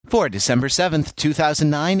For December 7th,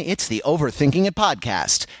 2009, it's the Overthinking It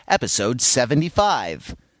podcast, episode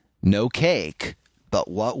 75. No cake, but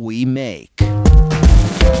what we make.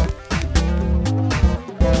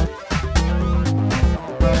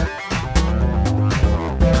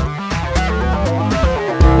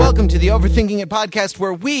 Welcome to the Overthinking It podcast,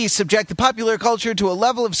 where we subject the popular culture to a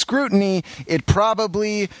level of scrutiny it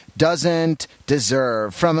probably doesn't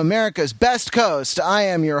deserve. From America's best coast, I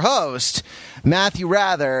am your host, Matthew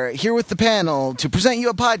Rather, here with the panel to present you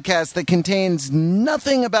a podcast that contains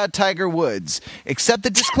nothing about Tiger Woods, except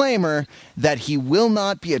the disclaimer that he will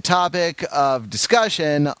not be a topic of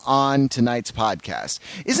discussion on tonight's podcast.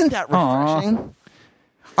 Isn't that refreshing? Aww.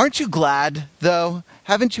 Aren't you glad, though?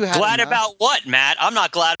 Haven't you had glad enough? About what, Matt? I'm not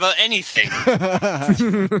glad about anything.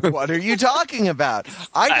 What are you talking about?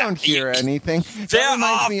 I don't hear anything. There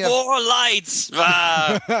are four lights.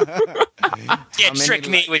 Can't trick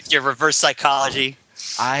me with your reverse psychology.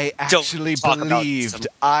 I actually believed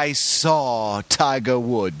I saw Tiger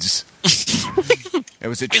Woods. It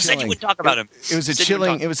was a chilling. You said you would talk about him. It was a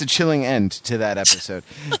chilling. It was a chilling end to that episode.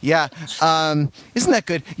 Yeah, isn't that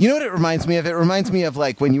good? You know what it reminds me of? It reminds me of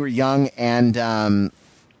like when you were young and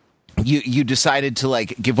you decided to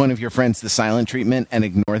like give one of your friends the silent treatment and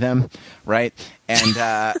ignore them, right? And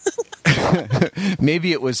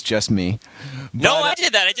maybe it was just me. No, I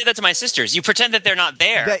did that. I did that to my sisters. You pretend that they're not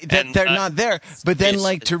there. They're not there. But then,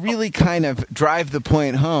 like, to really kind of drive the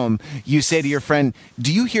point home, you say to your friend,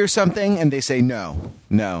 "Do you hear something?" And they say, "No,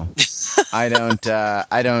 I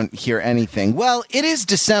don't hear anything." Well, it is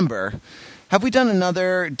December. Have we done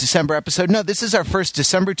another December episode? No, this is our first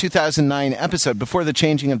December 2009 episode before the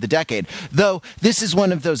changing of the decade. Though this is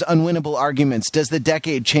one of those unwinnable arguments. Does the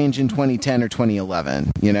decade change in 2010 or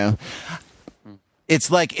 2011? You know? It's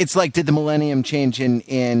like, did the millennium change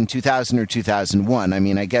in 2000 or 2001? I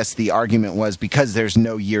mean, I guess the argument was because there's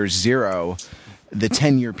no year zero, the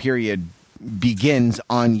 10-year period begins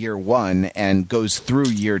on year one and goes through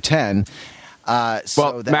year 10.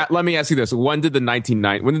 Matt, let me ask you this: when did the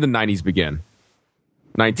 90s begin?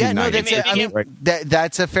 1990.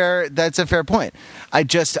 That's a fair point. I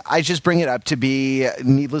just bring it up to be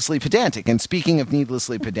needlessly pedantic. And speaking of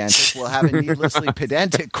needlessly pedantic, we'll have a needlessly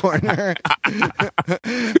pedantic corner.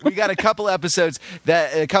 We got a couple episodes. We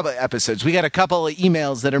got a couple of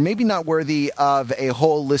emails that are maybe not worthy of a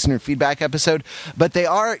whole listener feedback episode, but they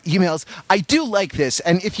are emails. I do like this,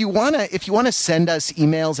 and if you wanna send us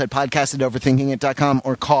emails at podcast@overthinkingit.com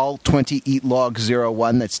or call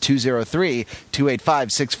 20EAT-LOG-01. That's 203-285-6401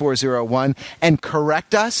 and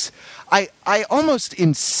correct us. I almost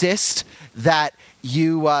insist that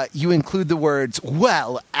you include the words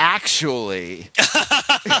 "well, actually"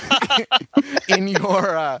 in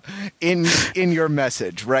your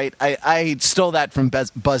message, right? I stole that from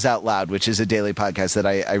Buzz Out Loud, which is a daily podcast that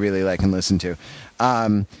I really like and listen to.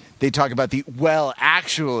 They talk about the "well,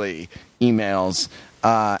 actually" emails,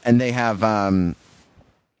 and they have.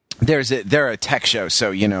 They're a tech show,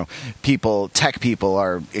 so tech people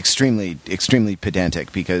are extremely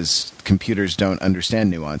pedantic because computers don't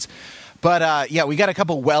understand nuance. But we got a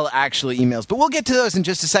couple actually emails, but we'll get to those in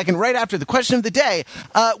just a second. Right after the question of the day,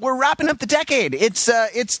 we're wrapping up the decade. It's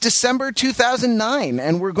December 2009,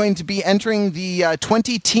 and we're going to be entering the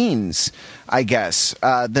 20-teens, I guess,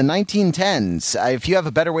 the 1910s. If you have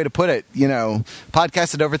a better way to put it,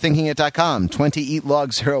 podcast@overthinkingit.com,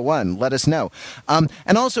 20EAT-LOG-01. Let us know. And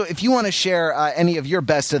also, if you want to share any of your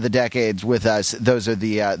best of the decades with us, those are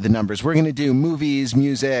the numbers. We're going to do movies,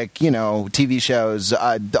 music, TV shows,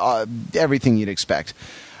 everything you'd expect.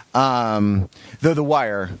 Though The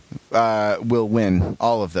Wire will win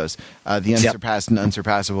all of those. The unsurpassed and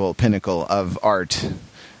unsurpassable pinnacle of art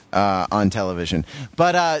on television.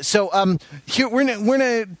 But here we're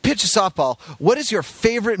gonna pitch a softball. What is your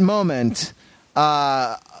favorite moment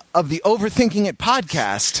of the Overthinking It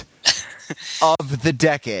podcast of the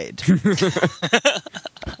decade?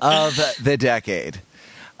 Of the decade.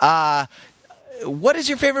 What is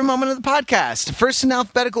your favorite moment of the podcast? First in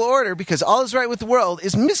alphabetical order, because all is right with the world,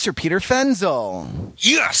 is Mr. Peter Fenzel.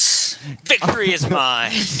 Yes! Victory is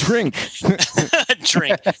mine. Drink.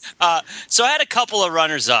 Drink. So I had a couple of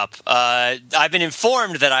runners-up. I've been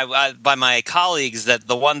informed that by my colleagues that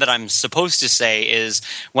the one that I'm supposed to say is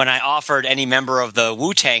when I offered any member of the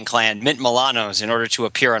Wu-Tang Clan mint Milanos in order to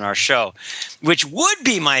appear on our show, which would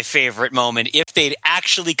be my favorite moment if they'd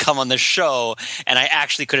actually come on the show and I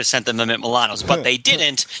actually could have sent them the mint Milanos. But they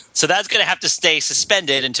didn't, so that's going to have to stay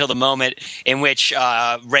suspended until the moment in which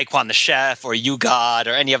Raekwon the Chef or You God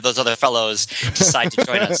or any of those other fellows decide to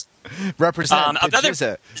join us. Represent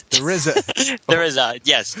the RZA. There is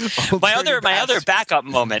yes. My other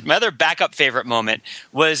backup favorite moment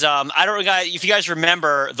was I don't know if you guys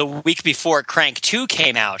remember the week before Crank 2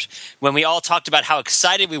 came out when we all talked about how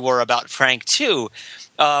excited we were about Crank 2.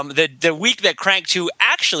 The week that Crank 2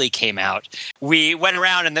 actually came out, we went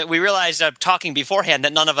around and we realized talking beforehand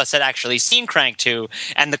that none of us had actually seen Crank 2.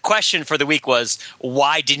 And the question for the week was,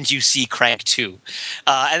 why didn't you see Crank 2?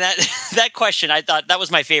 And that question, I thought that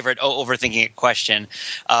was my favorite overthinking it question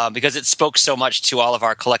because it spoke so much to all of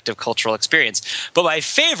our collective cultural experience. But my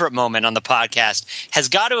favorite moment on the podcast has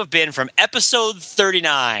got to have been from episode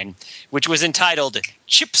 39, which was entitled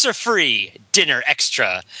Chips Are Free, Dinner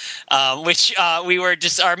Extra, which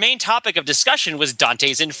our main topic of discussion was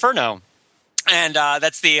Dante's Inferno. And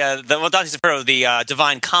that's Dante's Inferno, the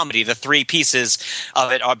Divine Comedy. The three pieces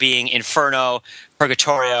of it are being Inferno,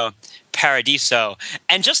 Purgatorio, Paradiso.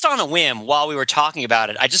 And just on a whim, while we were talking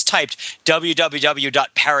about it, I just typed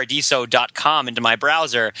www.paradiso.com into my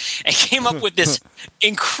browser and came up with this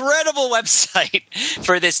incredible website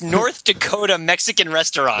for this North Dakota Mexican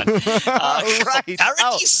restaurant. Right.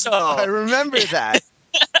 Paradiso. Oh, I remember that.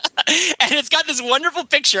 And it's got this wonderful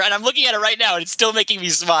picture, and I'm looking at it right now, and it's still making me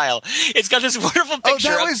smile. It's got this wonderful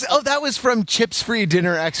picture. That was from Chips Free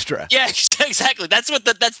Dinner Extra. Yeah, exactly. That's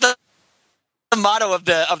the motto of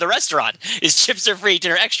the restaurant is Chips Are Free,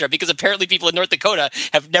 Dinner Extra, because apparently people in North Dakota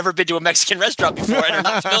have never been to a Mexican restaurant before and are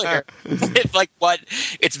not familiar with what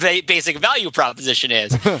its basic value proposition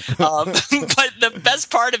is. But the best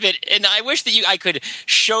part of it, and I wish that I could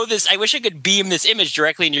show this, I wish I could beam this image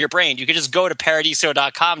directly into your brain. You could just go to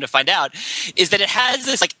paradiso.com to find out, is that it has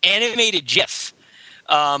this animated GIF.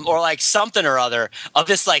 Or something or other of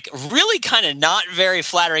this really kind of not very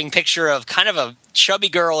flattering picture of kind of a chubby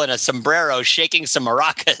girl in a sombrero shaking some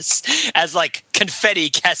maracas as confetti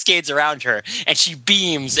cascades around her, and she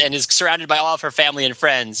beams and is surrounded by all of her family and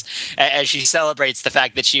friends as she celebrates the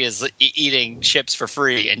fact that she is eating chips for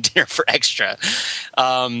free and dinner for extra.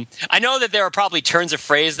 I know that there are probably turns of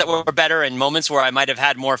phrase that were better and moments where I might have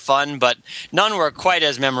had more fun, but none were quite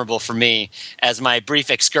as memorable for me as my brief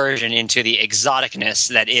excursion into the exoticness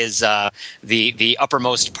that is the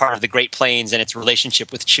uppermost part of the Great Plains and its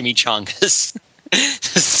relationship with chimichangas.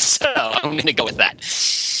 So I'm going to go with that.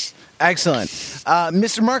 Excellent.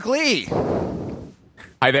 Mr. Mark Lee.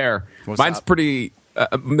 Hi there. What's Mine's up? pretty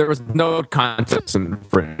there was no context in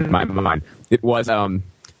my mind. It was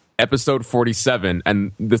episode 47,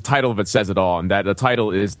 and the title of it says it all, and that the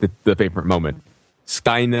title is the favorite moment.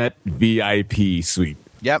 Skynet VIP Suite.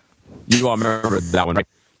 Yep. You all remember that one, right?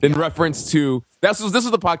 In reference to this is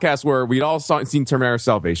the podcast where we'd all seen Terminator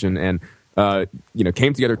Salvation and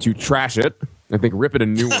came together to trash it. I think "rip it a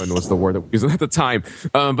new one" was the word that we used at the time.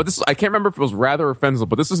 But this, I can't remember if it was rather offensive,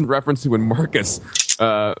 but this is in reference to when Marcus,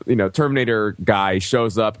 Terminator guy,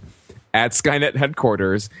 shows up at Skynet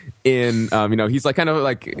headquarters in, he's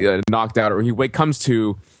knocked out, or he comes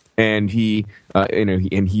to, and he,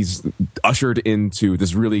 and he's ushered into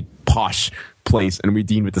this really posh place and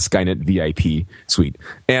redeemed with the Skynet VIP suite.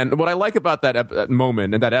 And what I like about that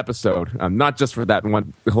moment and that episode, not just for that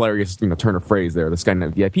one hilarious turn of phrase there, the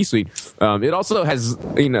Skynet VIP suite, it also has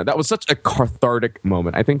that was such a cathartic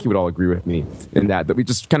moment. I think you would all agree with me in that we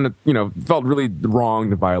just kind of felt really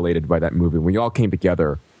wronged and violated by that movie. When we all came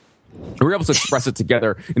together, we were able to express it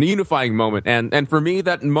together in a unifying moment. And for me,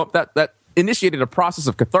 that initiated a process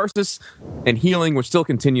of catharsis and healing, which still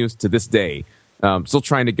continues to this day. Still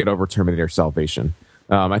trying to get over Terminator Salvation.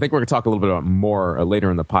 I think we're going to talk a little bit about more later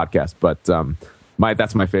in the podcast, but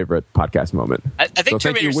that's my favorite podcast moment. I think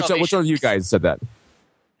so thank you. Which of you guys said that?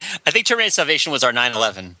 I think Terminator Salvation was our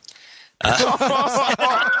 9/11.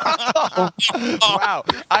 Wow,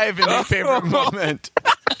 I have a favorite moment.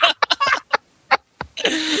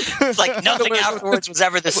 It's nothing afterwards was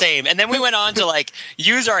ever the same. And then we went on to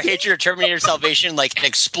use our hatred of Terminator Salvation and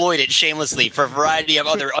exploit it shamelessly for a variety of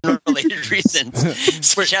other unrelated reasons,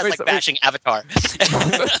 such as bashing Avatar.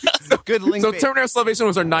 Good link. So Terminator Salvation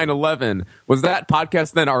was our 9/11. Was that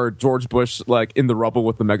podcast then our George Bush in the rubble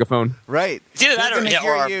with the megaphone? Right. It's either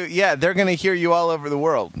that they're going to hear you all over the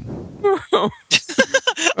world.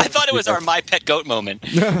 I thought it was our My Pet Goat moment.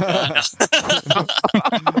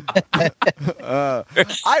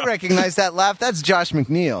 I recognize that laugh. That's Josh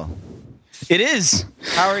McNeil. It is.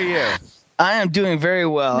 How are you? I am doing very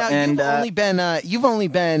well. Now, and you've only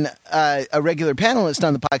been a regular panelist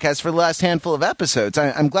on the podcast for the last handful of episodes.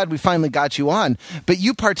 I'm glad we finally got you on, but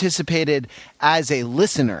you participated as a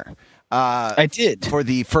listener I did. for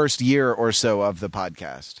the first year or so of the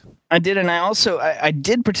podcast. I did, and I also I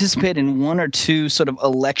did participate in one or two sort of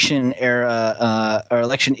election era or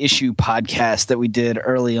election issue podcasts that we did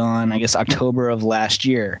early on, I guess October of last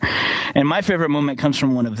year. And my favorite moment comes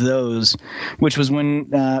from one of those, which was when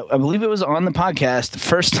I believe it was on the podcast the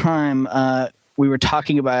first time we were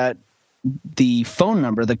talking about the phone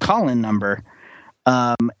number, the call-in number,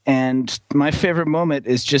 and my favorite moment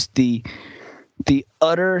is just the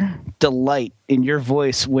utter delight in your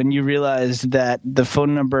voice when you realized that the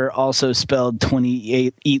phone number also spelled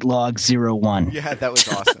 28 eatlog01. Yeah, that was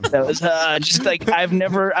awesome. That was just like I've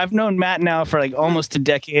known Matt now for like almost a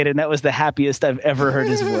decade, and that was the happiest I've ever heard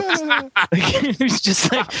his voice. Like, it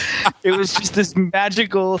was just this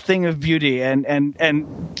magical thing of beauty, and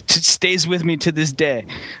it stays with me to this day.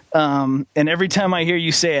 And every time I hear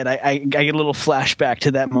you say it, I get a little flashback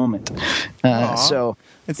to that moment. So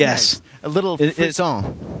It's yes, nice. A little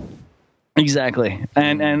frisson. Exactly.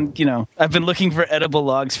 And you know, I've been looking for edible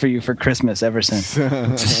logs for you for Christmas ever since. Hey,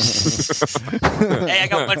 I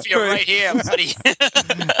got one for you right here, buddy.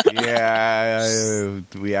 Yeah,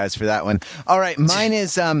 we asked for that one. All right, mine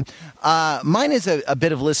is a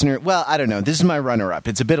bit of listener. Well, I don't know. This is my runner-up.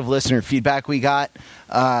 It's a bit of listener feedback we got.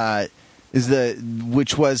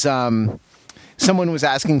 Which was someone was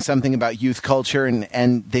asking something about youth culture,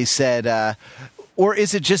 and they said, or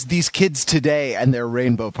is it just these kids today and their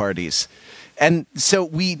rainbow parties? And so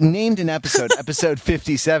we named an episode, episode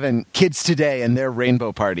 57, Kids Today and Their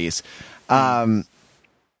Rainbow Parties. And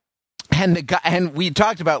we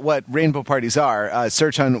talked about what rainbow parties are.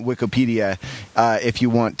 Search on Wikipedia if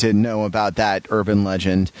you want to know about that urban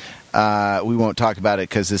legend. We won't talk about it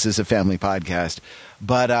because this is a family podcast.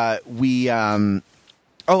 But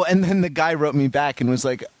and then the guy wrote me back and was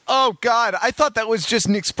like, "Oh God, I thought that was just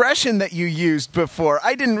an expression that you used before.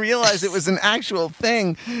 I didn't realize it was an actual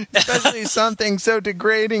thing, especially something so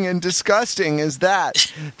degrading and disgusting as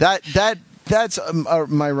that." That's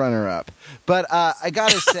my runner-up. But I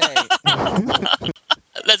gotta say,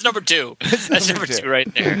 That's number two. That's number two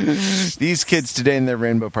right there. These kids today in their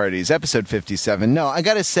rainbow parties, episode 57. No, I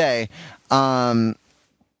gotta say, my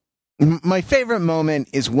favorite moment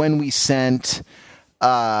is when we sent.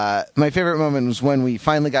 My favorite moment was when we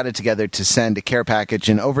finally got it together to send a care package,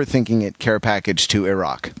 an Overthinking It care package to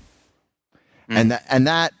Iraq. And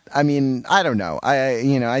that, I mean, I don't know.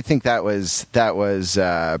 I think that was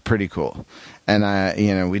pretty cool.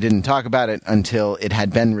 And we didn't talk about it until it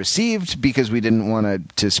had been received because we didn't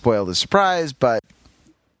want to spoil the surprise. But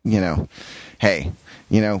hey.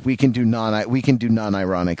 We can do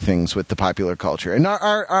non-ironic things with the popular culture. And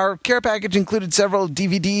our care package included several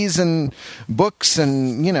DVDs and books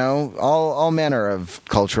and, all manner of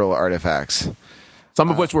cultural artifacts. Some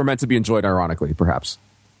of which were meant to be enjoyed ironically, perhaps.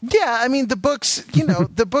 Yeah, I mean, the books,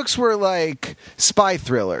 the books were like spy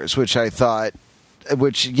thrillers, which I,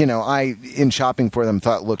 in shopping for them,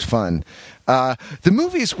 thought looked fun. The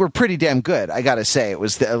movies were pretty damn good, I gotta say. It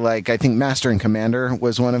was I think Master and Commander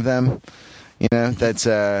was one of them. That's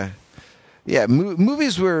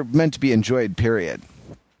movies were meant to be enjoyed, period.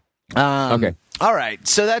 Okay. All right.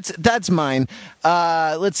 So that's mine.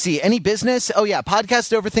 Let's see. Any business? Oh yeah.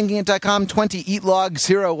 Podcastoverthinkingit.com 20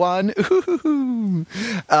 eatlog01.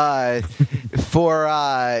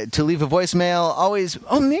 To leave a voicemail, always.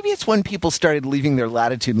 Oh, maybe it's when people started leaving their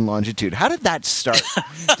latitude and longitude. How did that start?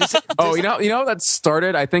 That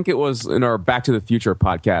started. I think it was in our Back to the Future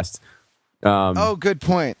podcast. Good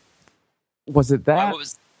point. Was it that?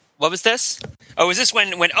 What was this? Oh, was this when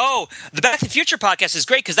the Back to the Future podcast is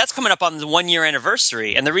great because that's coming up on the 1 year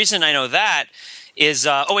anniversary. And the reason I know that is,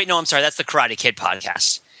 I'm sorry. That's the Karate Kid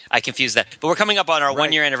podcast. I confused that. But we're coming up on our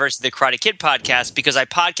 1 year anniversary of the Karate Kid podcast because I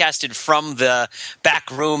podcasted from the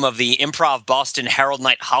back room of the Improv Boston Harold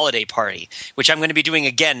Night Holiday Party, which I'm going to be doing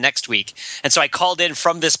again next week. And so I called in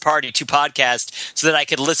from this party to podcast so that I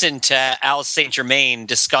could listen to Al St. Germain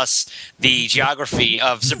discuss the geography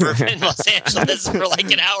of suburban Los Angeles for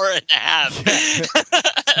like an hour and a half.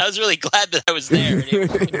 I was really glad that I was there.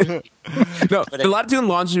 No, the latitude and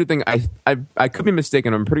longitude thing, I could be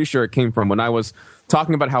mistaken. I'm pretty sure it came from when I was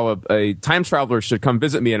talking about how a time traveler should come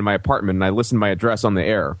visit me in my apartment, and I listened to my address on the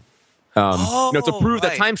air. To prove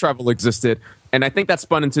that time travel existed. And I think that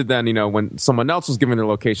spun into then, when someone else was giving their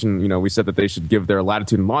location, we said that they should give their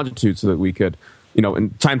latitude and longitude so that we could,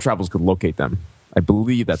 and time travelers could locate them. I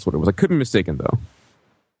believe that's what it was. I could be mistaken, though.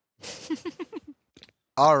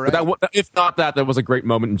 All right. But if not that was a great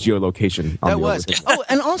moment in geolocation. That was. Oh,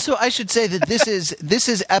 and also I should say that this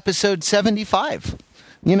is episode 75.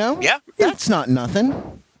 Yeah. That's not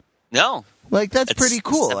nothing. No. That's pretty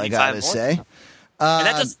cool, I gotta say. And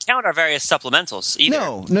that doesn't count our various supplementals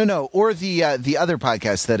either. No. Or the other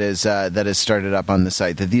podcast that is started up on the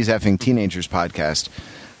site, the These Effing Teenagers podcast,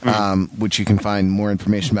 which you can find more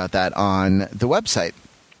information about that on the website.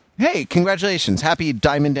 Hey, congratulations. Happy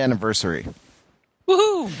Diamond Anniversary.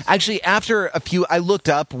 Woohoo! Actually, after a few, I looked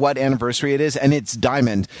up what anniversary it is, and it's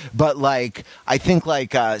Diamond. But, like, I think,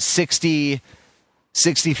 like, 60,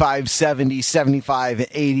 65, 70, 75,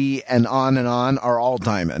 80, and on are all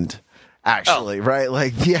Diamond. Actually, right?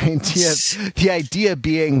 Like the idea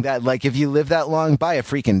being that, like, if you live that long, buy a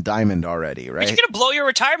freaking diamond already, right? You're gonna blow your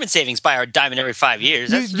retirement savings by a diamond every 5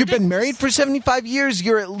 years. You've been married for 75 years.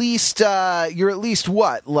 You're at least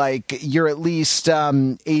what? Like, you're at least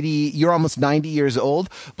 80. You're almost 90 years old.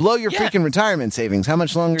 Blow your freaking retirement savings. How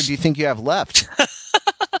much longer do you think you have left?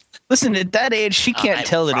 Listen, at that age, she can't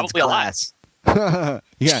tell that it's glass.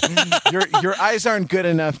 Yeah, your eyes aren't good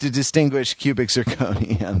enough to distinguish cubic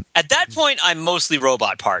zirconium. At that point, I'm mostly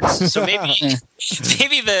robot parts. So maybe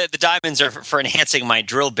the diamonds are for enhancing my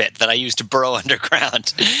drill bit that I use to burrow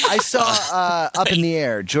underground. I saw Up in the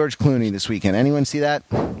Air, George Clooney this weekend. Anyone see that?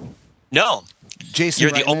 No. Jason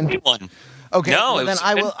You're Reitman? the only one. Okay, no, well, then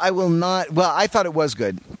I will not. Well, I thought it was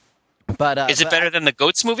good, but is it better than the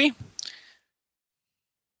Goats movie?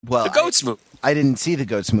 Well, the Goats movie. I didn't see the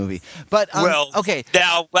Goats movie, but okay.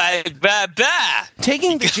 Now,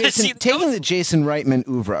 taking the Jason Reitman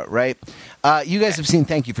oeuvre, right? You guys have seen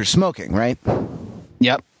Thank You for Smoking, right?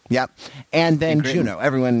 Yep. And then Juno.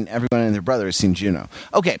 Everyone and their brother has seen Juno.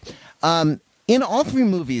 Okay. In all three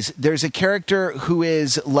movies, there's a character who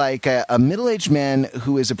is like a middle-aged man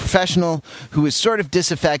who is a professional, who is sort of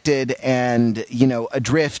disaffected and,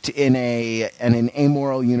 adrift in an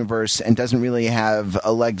amoral universe and doesn't really have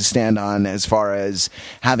a leg to stand on as far as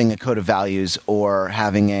having a code of values or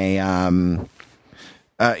having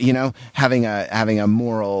having a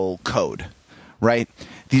moral code, right?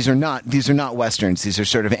 These are not westerns. These are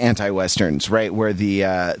sort of anti-westerns, right? Where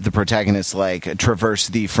the protagonists like traverse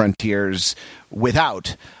the frontiers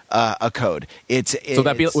without a code. Would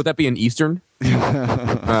that be an Eastern? You,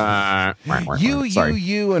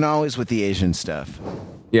 and always with the Asian stuff.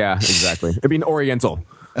 Yeah, exactly. It'd be an Oriental.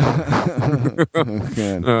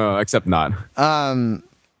 Except not.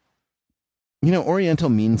 Oriental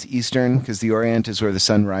means Eastern because the Orient is where the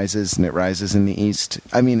sun rises and it rises in the East.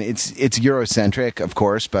 I mean, it's Eurocentric, of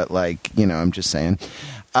course, but I'm just saying.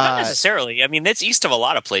 Not necessarily. I mean, it's east of a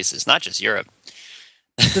lot of places, not just Europe.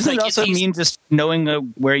 Doesn't it also mean just knowing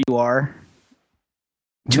where you are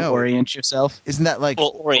to orient yourself? Isn't that like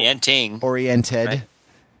orienting? Oriented. Right?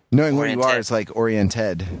 Knowing where you are is like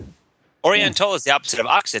oriented. Oriental is the opposite of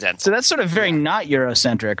Occidental. So that's sort of very not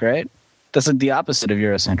Eurocentric, right? That's like the opposite of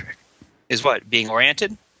Eurocentric. Is what? Being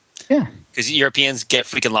oriented? Yeah. Because Europeans get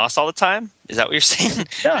freaking lost all the time? Is that what you're saying?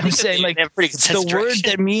 No, I'm saying like the word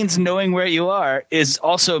that means knowing where you are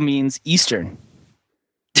also means Eastern.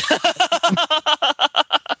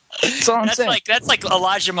 That's all I'm saying. That's like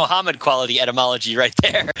Elijah Muhammad quality etymology right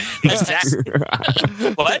there. Exactly.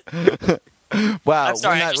 What? Wow. I'm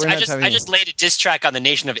sorry. I just laid a diss track on the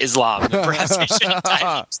Nation of Islam. Perhaps I shouldn't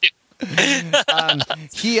dive into.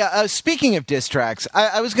 Speaking of diss tracks,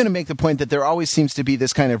 I was going to make the point that there always seems to be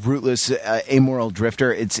this kind of rootless, amoral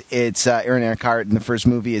drifter. It's Aaron Eckhart in the first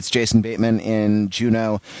movie. It's Jason Bateman in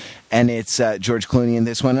Juno, and it's George Clooney in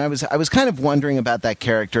this one. And I was kind of wondering about that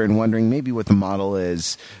character and wondering maybe what the model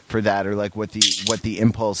is for that, or like what the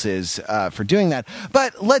impulse is for doing that.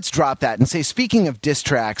 But let's drop that and say, speaking of diss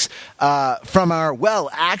tracks, from our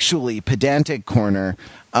actually pedantic corner.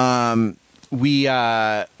 We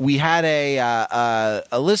had a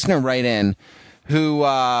listener write in who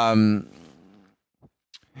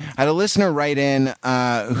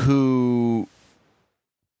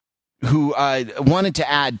wanted to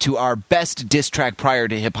add to our best diss track prior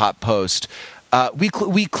to hip hop post.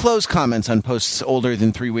 We close comments on posts older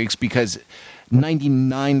than 3 weeks because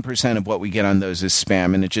 99% of what we get on those is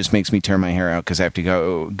spam, and it just makes me tear my hair out because I have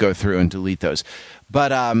to go through and delete those.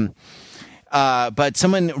 But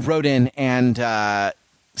someone wrote in and said,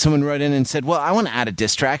 well, I want to add a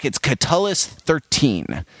diss track. It's Catullus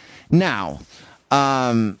 13. Now,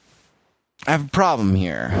 I have a problem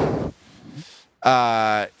here.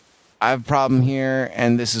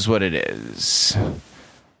 And this is what it is.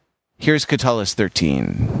 Here's Catullus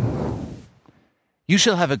 13. You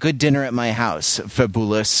shall have a good dinner at my house,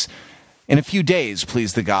 Fabulous. In a few days,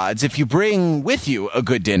 please the gods, if you bring with you a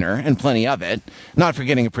good dinner, and plenty of it, not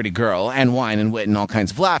forgetting a pretty girl, and wine and wit and all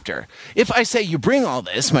kinds of laughter. If I say you bring all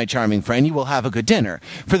this, my charming friend, you will have a good dinner,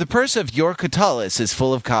 for the purse of your Catullus is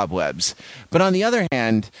full of cobwebs. But on the other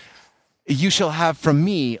hand, you shall have from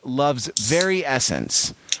me love's very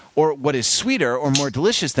essence, or what is sweeter or more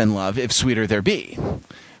delicious than love, if sweeter there be?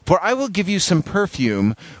 For I will give you some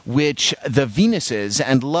perfume which the Venuses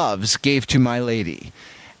and Loves gave to my lady.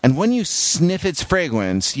 And when you sniff its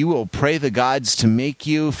fragrance, you will pray the gods to make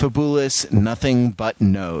you, Fabulous, nothing but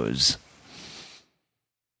nose.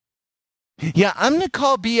 Yeah, I'm going to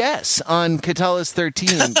call BS on Catullus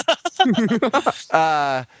 13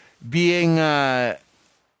 being a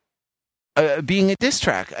diss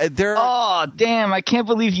track. Oh, damn, I can't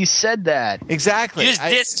believe you said that. Exactly. You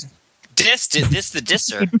just dissed the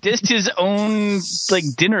disser. Dissed his own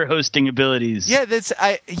dinner hosting abilities. Yeah,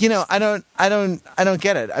 I don't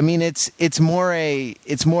get it. I mean, it's more a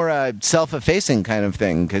self-effacing kind of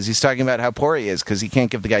thing, because he's talking about how poor he is because he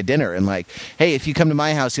can't give the guy dinner, and hey, if you come to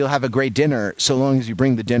my house, you'll have a great dinner so long as you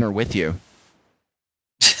bring the dinner with you.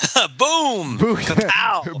 Boom!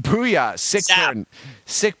 Booyah!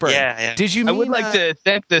 Sick burn. Yeah. Did you mean, I would like to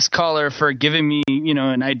thank this caller for giving me,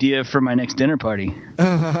 an idea for my next dinner party.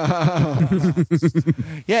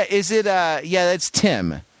 Yeah, is it? Yeah, that's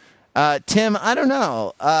Tim. Tim, I don't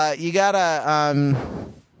know. You gotta.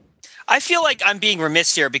 I feel like I'm being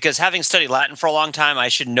remiss here because having studied Latin for a long time, I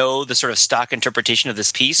should know the sort of stock interpretation of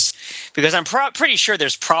this piece, because I'm pretty sure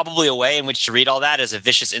there's probably a way in which to read all that as a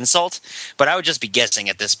vicious insult, but I would just be guessing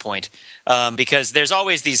at this point, because there's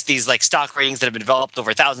always these stock ratings that have been developed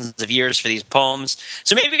over thousands of years for these poems.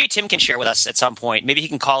 So maybe Tim can share with us at some point. Maybe he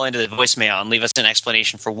can call into the voicemail and leave us an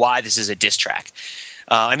explanation for why this is a diss track.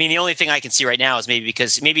 I mean, the only thing I can see right now is maybe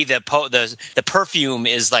the perfume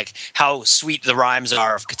is how sweet the rhymes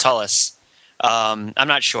are of Catullus. I'm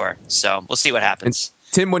not sure, so we'll see what happens.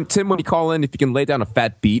 And Tim, when you call in, if you can lay down a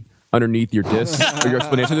fat beat underneath your diss or your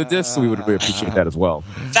explanation of the diss, we would really appreciate that as well.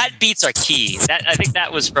 Fat beats are key. I think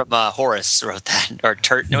that was from Horace wrote that, or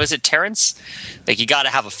was it Terence? You got to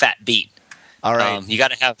have a fat beat. All right, you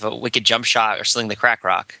got to have a wicked jump shot or sling the crack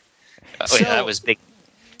rock. That was big.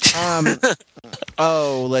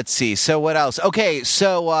 Let's see. So what else? Okay,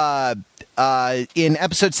 so in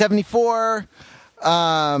episode 74,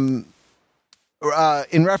 in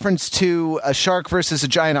reference to a shark versus a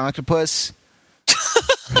giant octopus.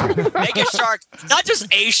 Mega shark, not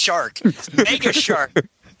just a shark. Mega shark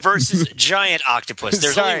versus giant octopus.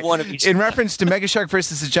 There's only one of each. In reference to Mega Shark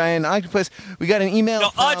versus a giant octopus, we got an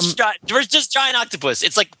email there's just giant octopus.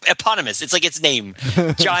 It's eponymous. It's its name.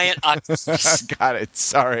 Giant octopus. Got it.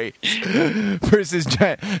 Sorry. Versus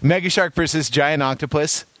Mega Shark versus giant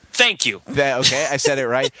octopus. Thank you. Okay, I said it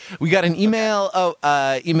right. We got an email.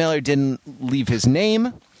 Emailer didn't leave his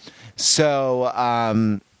name.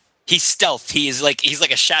 So, he's stealth. He's like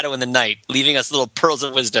a shadow in the night, leaving us little pearls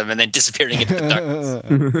of wisdom and then disappearing into the darkness.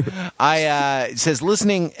 It says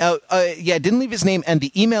listening. Didn't leave his name, and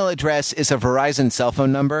the email address is a Verizon cell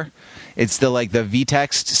phone number. It's the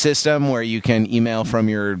VText system where you can email from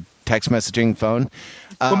your text messaging phone.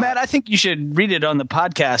 Well, Matt, I think you should read it on the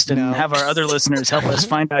podcast and have our other listeners help us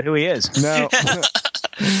find out who he is. No.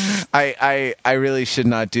 I really should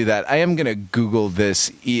not do that. I am going to Google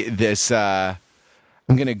this. I'm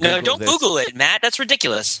going to Google No, don't this. Google it, Matt. That's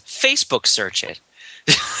ridiculous. Facebook search it.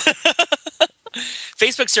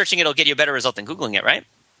 Facebook searching it'll get you a better result than Googling it, right?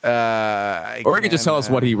 Or you can just tell us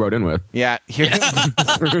what he wrote in with. Yeah.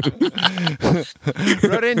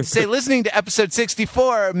 Wrote in to say, listening to episode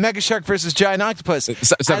 64, Mega Shark versus Giant Octopus.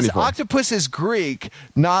 74. As octopus is Greek,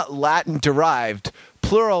 not Latin derived,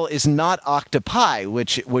 plural is not octopi,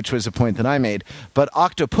 which was a point that I made, but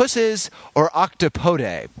octopuses or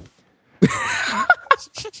octopode.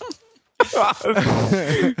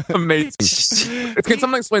 Amazing. Can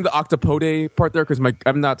someone explain the octopode part there? Because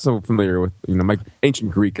I'm not so familiar with, my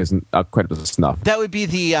ancient Greek isn't quite up to snuff. That would be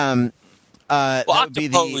the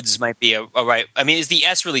octopodes might be a right. I mean, is the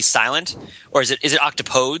S really silent, or is it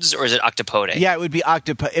octopodes, or is it octopode? Yeah, it would be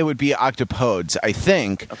octopodes, I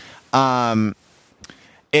think.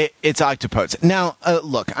 It's octopodes. Now,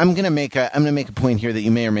 look, I'm gonna make a point here that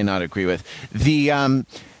you may or may not agree with.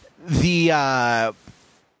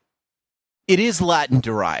 It is Latin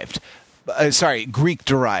derived. Greek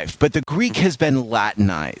derived, but the Greek has been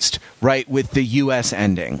Latinized, right, with the US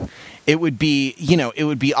ending. It would be,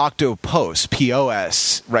 octopos,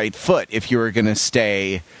 POS, right, foot, if you were going to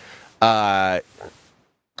stay if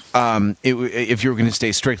you were going to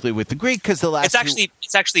stay strictly with the Greek, because the last it's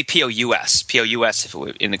actually POUS if it were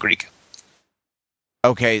in the Greek.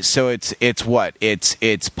 Okay, so it's what?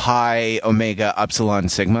 It's pi omega upsilon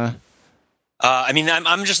sigma. I mean,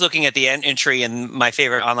 I'm just looking at the entry in my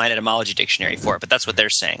favorite online etymology dictionary for it, but that's what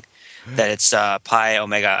they're saying. That it's pi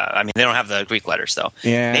omega. I mean, they don't have the Greek letters though.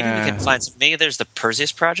 Yeah. Maybe we can find some. Maybe there's the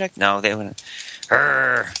Perseus Project. No, they wouldn't.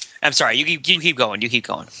 I'm sorry. You keep going. You keep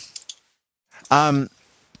going.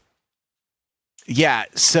 Yeah.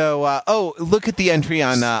 So, look at the entry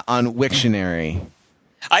on Wiktionary.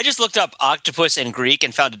 I just looked up octopus in Greek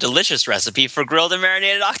and found a delicious recipe for grilled and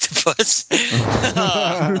marinated octopus. It's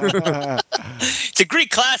a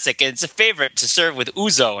Greek classic, and it's a favorite to serve with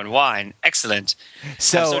ouzo and wine. Excellent.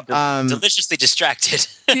 So, deliciously distracted.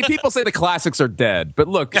 See, people say the classics are dead, but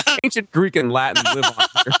look, ancient Greek and Latin live on.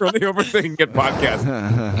 You're really overthinking it,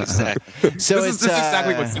 podcast. Exactly. So this is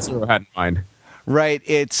exactly what Cicero had in mind. Right.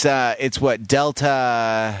 It's what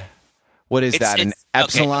delta. What is that? An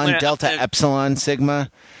epsilon, delta, epsilon, sigma.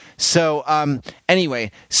 So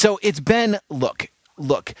anyway, so it's been look.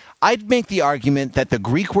 I'd make the argument that the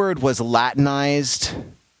Greek word was Latinized.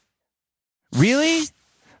 Really?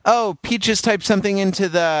 Oh, Pete just typed something into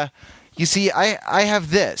the. You see, I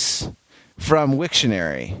have this from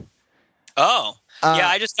Wiktionary. Oh, yeah,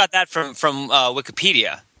 I just got that from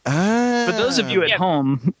Wikipedia. For those of you at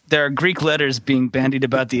home, there are Greek letters being bandied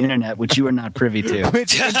about the internet, which you are not privy to. But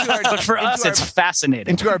for us, it's fascinating.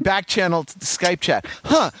 Into our back channel Skype chat.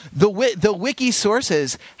 The wiki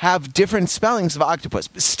sources have different spellings of octopus.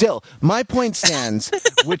 But still, my point stands,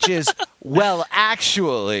 which is, well,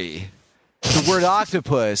 actually, the word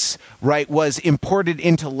octopus, right, was imported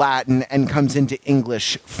into Latin and comes into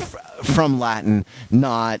English from Latin,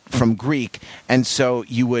 not from Greek. And so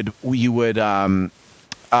you would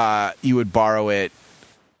borrow it.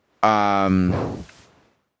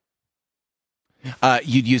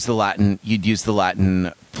 You'd use the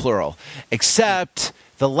Latin plural, except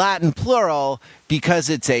the Latin plural, because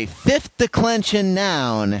it's a fifth declension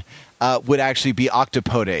noun, would actually be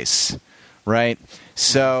octopodes, right?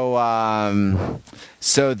 So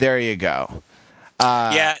there you go.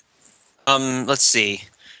 Let's see.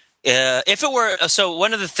 If it were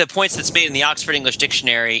one of the points that's made in the Oxford English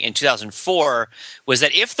Dictionary in 2004 was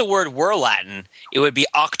that if the word were Latin, it would be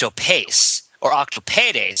octopace or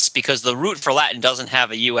octopedes, because the root for Latin doesn't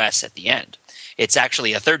have a US at the end. It's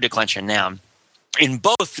actually a third declension noun in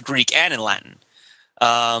both Greek and in Latin.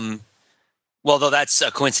 Though that's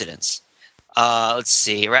a coincidence. Let's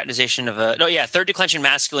see. Latinization of third declension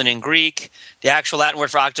masculine in Greek. The actual Latin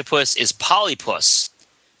word for octopus is polypus.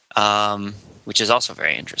 Which is also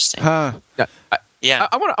very interesting. I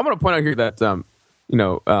want to point out here that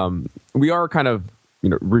we are kind of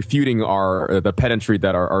refuting the pedantry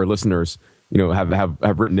that our listeners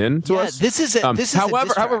have written in to us. This is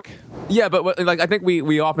however, yeah, but I think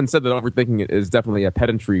we often said that overthinking it is definitely a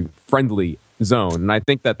pedantry friendly zone, and I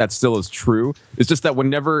think that still is true. It's just that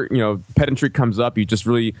whenever pedantry comes up, you just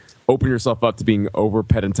really open yourself up to being over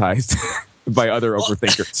pedantized. By other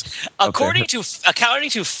overthinkers. According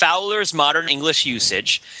to Fowler's Modern English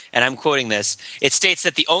Usage, and I'm quoting this, it states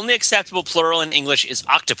that the only acceptable plural in English is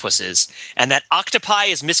octopuses, and that octopi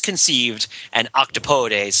is misconceived and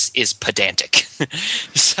octopodes is pedantic.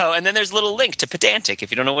 And then there's a little link to pedantic if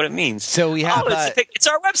you don't know what it means. So we have it's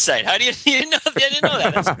our website. How do you didn't know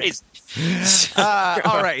that? That's crazy.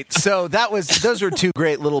 All right, so those were two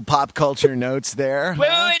great little pop culture notes there. Wait,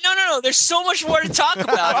 no. There's so much more to talk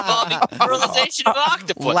about involving pluralization of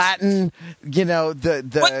octopus. Latin,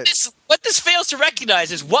 What this fails to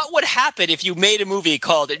recognize is what would happen if you made a movie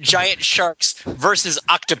called Giant Sharks versus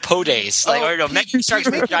Octopodes.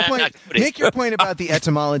 Make your point about the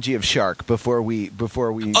etymology of shark before we.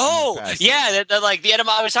 Yeah, the etymology.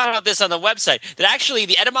 I was talking about this on the website. That actually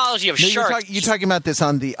the etymology of shark. You're talking about this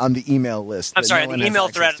on the email list. I'm sorry, the email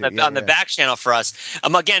thread on the back channel for us.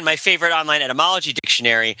 Again, my favorite online etymology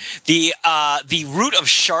dictionary. The root of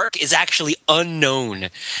shark is actually unknown.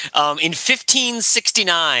 In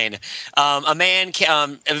 1569. In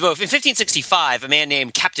 1565, a man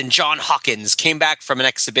named Captain John Hawkins came back from an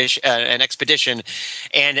expedition,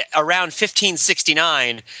 and around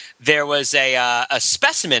 1569, there was a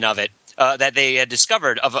specimen of it that they had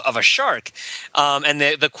discovered of a shark. And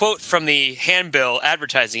the quote from the handbill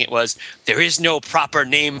advertising it was, "There is no proper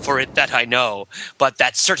name for it that I know, but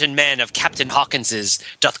that certain man of Captain Hawkins's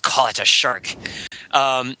doth call it a shark."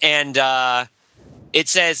 It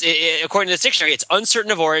says, according to this dictionary, it's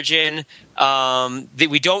uncertain of origin. That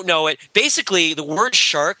we don't know it. Basically, the word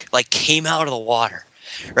shark came out of the water,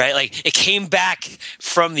 right? It came back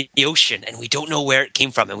from the ocean, and we don't know where it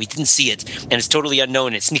came from, and we didn't see it, and it's totally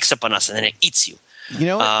unknown. It sneaks up on us, and then it eats you. You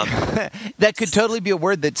know, that could totally be a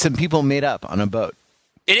word that some people made up on a boat.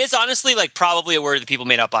 It is honestly probably a word that people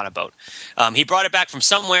made up on a boat. He brought it back from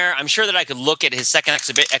somewhere. I'm sure that I could look at his second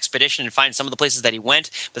expedition and find some of the places that he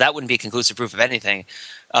went, but that wouldn't be conclusive proof of anything.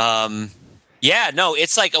 Yeah, no,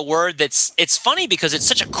 it's like a word it's funny because it's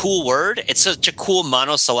such a cool word. It's such a cool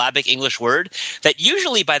monosyllabic English word that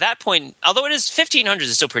usually by that point, although it is 1500s,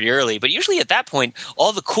 it's still pretty early, but usually at that point,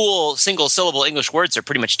 all the cool single syllable English words are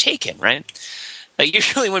pretty much taken, right? Like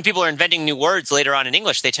usually when people are inventing new words later on in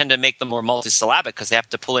English, they tend to make them more multisyllabic because they have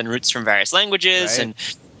to pull in roots from various languages, and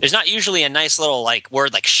there's not usually a nice little like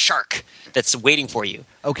word like shark that's waiting for you.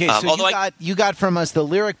 Okay, so you got from us the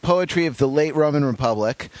lyric poetry of the late Roman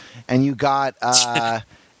Republic, and you got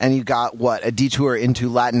what? A detour into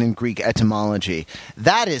Latin and Greek etymology.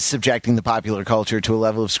 That is subjecting the popular culture to a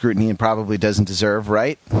level of scrutiny it probably doesn't deserve,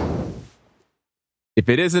 right? If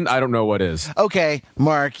it isn't, I don't know what is. Okay,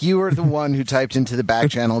 Mark, you were the one who typed into the back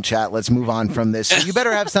channel chat. Let's move on from this. So you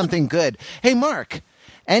better have something good. Hey, Mark,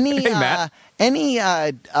 any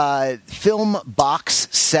film box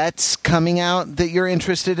sets coming out that you're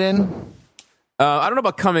interested in? I don't know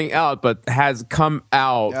about coming out, but has come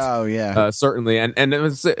out. Oh, yeah. Certainly. And it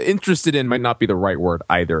was interested in might not be the right word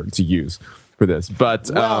either to use for this. But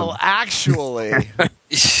well, actually. Right.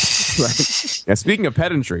 Yeah, speaking of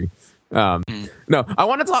pedantry. No, I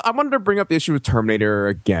wanted to bring up the issue with Terminator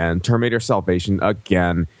again, Terminator Salvation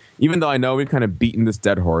again, even though I know we've kind of beaten this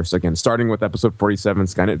dead horse again, starting with episode 47,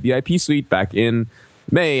 Skynet VIP Suite back in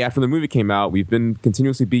May after the movie came out. We've been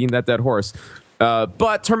continuously beating that dead horse.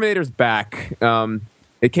 But Terminator's back.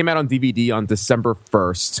 It came out on DVD on December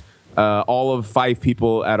 1st. All of 5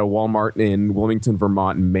 people at a Walmart in Wilmington,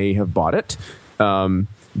 Vermont may have bought it.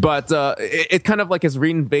 But it kind of like has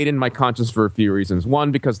reinvaded my conscience for a few reasons.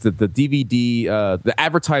 One, because the DVD, the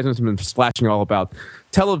advertisements have been splashing all about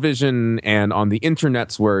television and on the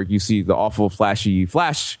internets where you see the awful flashy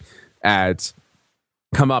Flash ads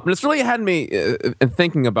come up. And it's really had me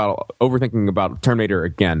overthinking about Terminator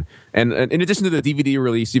again. And in addition to the DVD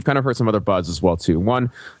release, you've kind of heard some other buzz as well, too. One,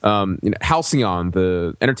 Halcyon,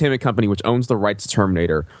 the entertainment company which owns the rights to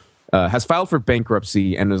Terminator, has filed for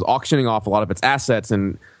bankruptcy and is auctioning off a lot of its assets,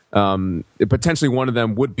 and potentially one of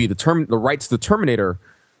them would be the rights to the Terminator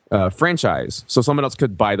franchise. So someone else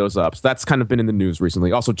could buy those up. So that's kind of been in the news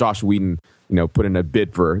recently. Also, Josh Whedon, put in a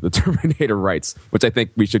bid for the Terminator rights, which I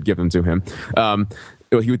think we should give them to him.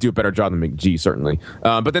 He would do a better job than McGee, certainly.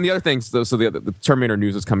 But then the other things, so the Terminator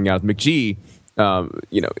news is coming out. McGee,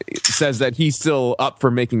 says that he's still up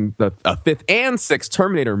for making a 5th and 6th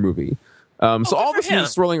Terminator movie. So all this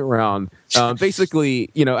news swirling around,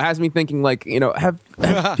 basically, has me thinking, like, have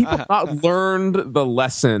people not learned the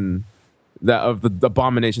lesson of the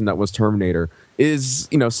abomination that was Terminator? Is,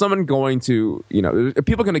 someone going to, are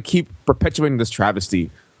people going to keep perpetuating this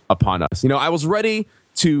travesty upon us? I was ready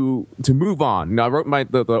to move on. I wrote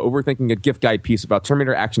the Overthinking a Gift Guide piece about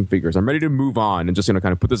Terminator action figures. I'm ready to move on and just, kind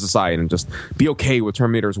of put this aside and just be okay with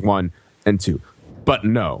Terminators 1 and 2. But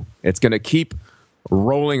no, it's going to keep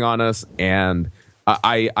rolling on us, and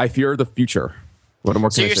I fear the future. What more can I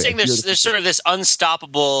say? So you're saying there's sort of this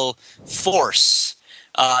unstoppable force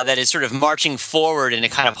that is sort of marching forward in a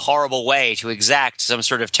kind of horrible way to exact some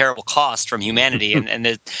sort of terrible cost from humanity, and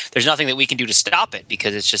there's nothing that we can do to stop it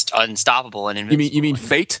because it's just unstoppable and invincible. You mean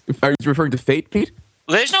fate? Are you referring to fate, Pete?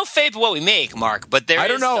 Well, there's no fate for what we make, Mark, but there is... I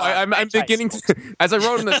don't know. I'm beginning to... As I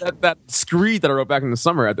wrote in that screed that I wrote back in the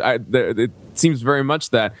summer, it seems very much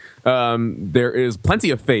that there is plenty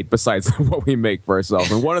of fate besides what we make for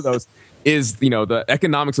ourselves. And one of those is, the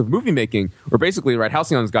economics of movie making, where basically, right,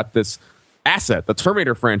 Halcyon's got this asset, the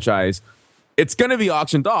Terminator franchise. It's going to be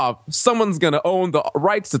auctioned off. Someone's going to own the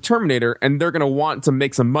rights to Terminator, and they're going to want to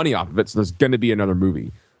make some money off of it, so there's going to be another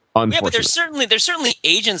movie. Yeah, but there's certainly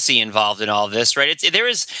agency involved in all of this, right? There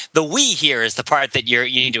is the we here is the part that you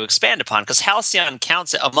need to expand upon, because Halcyon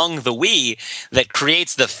counts among the we that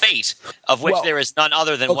creates the fate of which there is none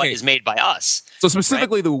other than what is made by us. So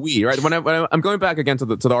specifically, right? The we, right? When I'm going back again to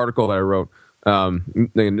the article that I wrote,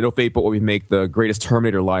 No Fate But What We Make, the greatest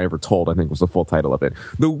Terminator lie ever told, I think was the full title of it.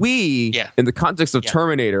 The we, in the context of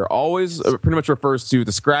Terminator, always pretty much refers to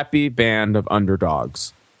the scrappy band of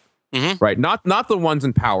underdogs. Mm-hmm. Right, not the ones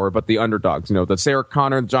in power, but the underdogs. The Sarah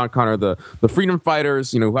Connor, John Connor, the freedom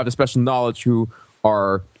fighters. Who have the special knowledge, who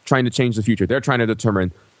are trying to change the future. They're trying to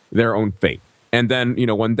determine their own fate. And then,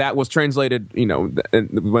 when that was translated,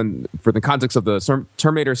 when for the context of the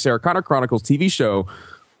Terminator Sarah Connor Chronicles TV show,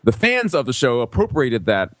 the fans of the show appropriated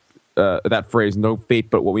that phrase "No fate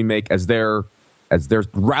but what we make" as their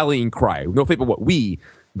rallying cry. No fate but what we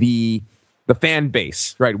the fan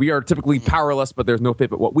base, right? We are typically powerless, but there's no fate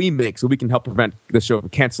but what we make, so we can help prevent the show from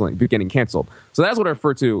getting canceled. So that's what I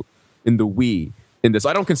refer to in the we in this.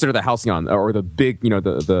 I don't consider the Halcyon or the big,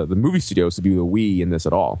 the movie studios to be the we in this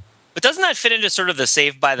at all. But doesn't that fit into sort of the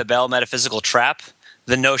Saved by the Bell metaphysical trap?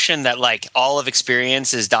 the notion that like all of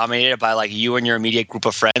experience is dominated by like you and your immediate group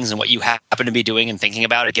of friends and what you happen to be doing and thinking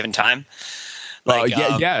about at a given time. Like,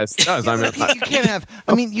 yes, it does. I mean, you can't have.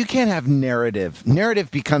 I mean, you can't have narrative.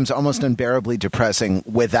 Narrative becomes almost unbearably depressing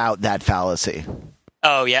without that fallacy.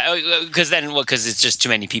 Oh yeah, because it's just too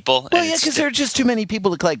many people. Well, yeah, because there are just too many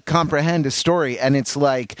people to like comprehend a story, and it's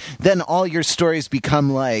like then all your stories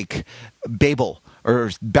become like Babel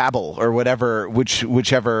or Babel or whatever,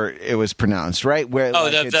 whichever it was pronounced, right? Where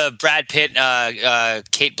the Brad Pitt,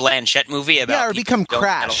 Kate Blanchett movie about or become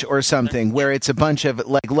Crash or something, where it's a bunch of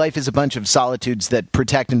like life is a bunch of solitudes that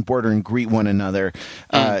protect and border and greet one another.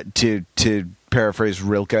 To paraphrase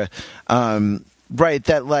Rilke. Right,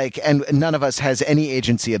 that like, and none of us has any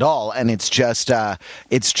agency at all, and it's just a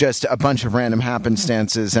bunch of random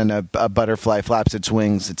happenstances, and a butterfly flaps its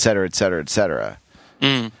wings, et cetera, et cetera, et cetera.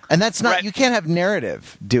 And that's not. Right. You can't have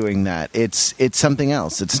narrative doing that. It's something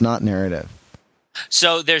else. It's not narrative.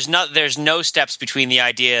 So there's no steps between the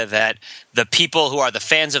idea that the people who are the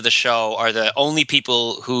fans of the show are the only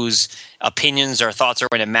people whose opinions or thoughts are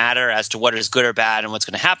going to matter as to what is good or bad and what's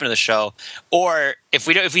going to happen to the show, or if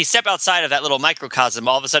we step outside of that little microcosm,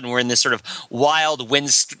 all of a sudden we're in this sort of wild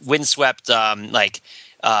windswept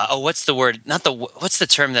what's the word? What's the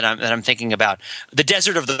term that I'm thinking about? The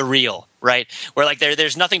desert of the real, right? Where like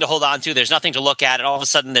there's nothing to hold on to, there's nothing to look at, and all of a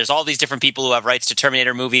sudden there's all these different people who have rights to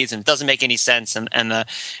Terminator movies, and it doesn't make any sense, and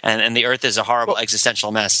the Earth is a horrible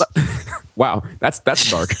existential mess. Wow, that's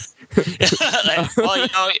dark. Well, you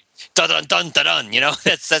know, dun dun dun dun dun. You know,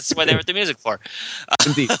 that's what they wrote the music for.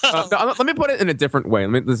 Indeed. Let me put it in a different way.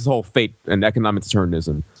 This whole fate and economic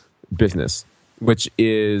determinism business, which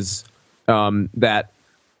is that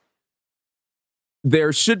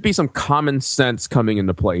there should be some common sense coming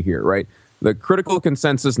into play here, right? The critical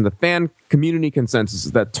consensus and the fan community consensus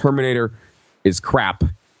is that Terminator is crap,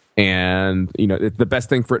 and you know the best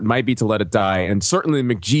thing for it might be to let it die. And certainly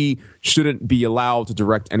McG shouldn't be allowed to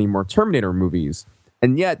direct any more Terminator movies.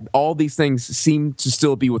 And yet, all these things seem to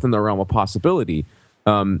still be within the realm of possibility.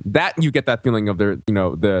 That you get that feeling of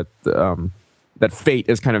that fate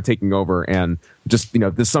is kind of taking over, and just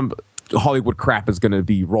there's some Hollywood crap is going to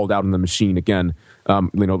be rolled out in the machine again.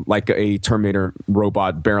 Like a Terminator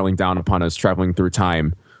robot barreling down upon us, traveling through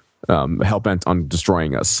time, hell-bent on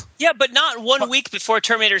destroying us. Yeah, but not 1 week before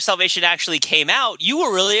Terminator Salvation actually came out, you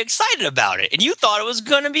were really excited about it, and you thought it was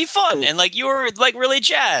going to be fun, and like you were like really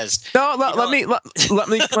jazzed. No, let me clarify.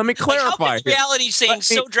 Like, how could reality change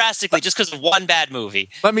so drastically just because of one bad movie?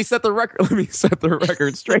 Let me set the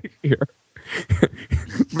record straight here.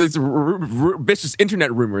 These vicious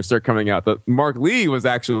internet rumors start coming out that Mark Lee was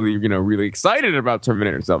actually, really excited about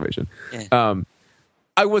Terminator Salvation. Yeah.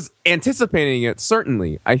 I was anticipating it,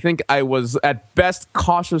 certainly. I think I was, at best,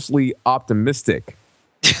 cautiously optimistic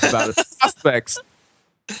about its prospects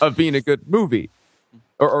of being a good movie,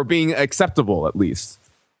 or being acceptable, at least.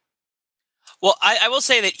 Well, I will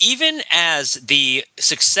say that even as the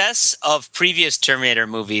success of previous Terminator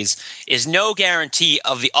movies is no guarantee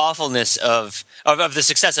of the awfulness of the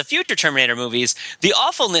success of future Terminator movies, the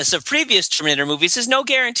awfulness of previous Terminator movies is no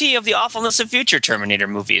guarantee of the awfulness of future Terminator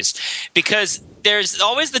movies. Because there's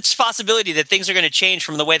always the possibility that things are going to change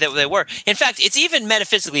from the way that they were. In fact, it's even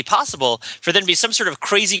metaphysically possible for there to be some sort of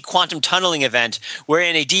crazy quantum tunneling event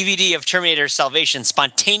wherein a DVD of Terminator Salvation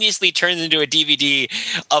spontaneously turns into a DVD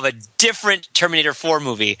of a different Terminator 4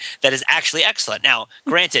 movie that is actually excellent. Now,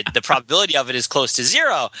 granted, the probability of it is close to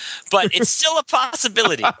zero, but it's still a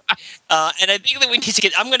possibility. And I think that we need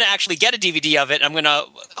to I'm going to actually get a DVD of it. I'm going to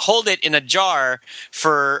hold it in a jar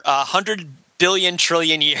for 100 billion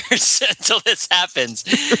trillion years until this happens,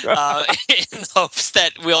 in hopes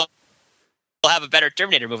that we'll have a better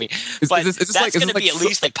Terminator movie. But that's going to be at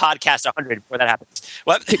least like podcast 100 before that happens.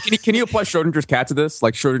 What? Can you apply Schrodinger's cat to this?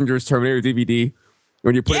 Like Schrodinger's Terminator DVD?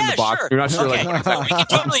 When you put it in the box, sure. You're not sure. Okay.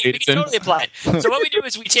 Like, we can totally apply it. So what we do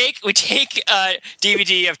is we take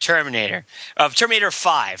DVD of Terminator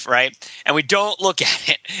 5, right? And we don't look at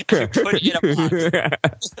it. And we put it in a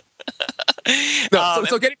box.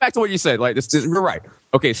 So getting back to what you said, like you're right.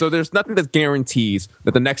 Okay, so there's nothing that guarantees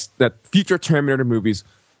that future Terminator movies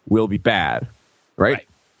will be bad, right?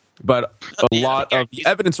 But a lot of the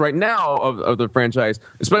evidence right now of the franchise,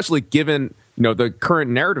 especially given the current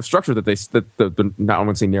narrative structure that I want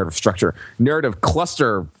to say narrative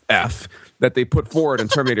cluster F that they put forward in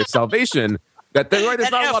Terminator Salvation, that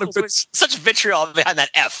there's not a lot of good. Such vitriol behind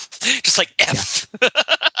that F, just like F. Yeah.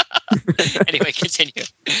 Anyway, continue.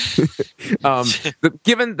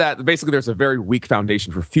 Given that basically there's a very weak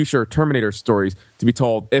foundation for future Terminator stories to be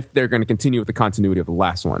told if they're going to continue with the continuity of the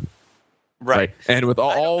last one. Right. And with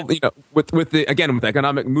all with movie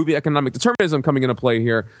economic determinism coming into play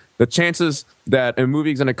here, the chances that a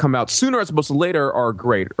movie is going to come out sooner as opposed to later are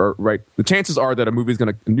great. Right. The chances are that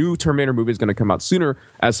a new Terminator movie is going to come out sooner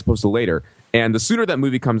as opposed to later. And the sooner that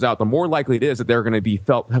movie comes out, the more likely it is that they're going to be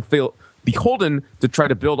feel beholden to try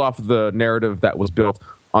to build off the narrative that was built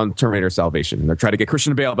on Terminator Salvation. And they're trying to get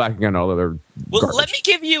Christian Bale back again. All other garbage. Let me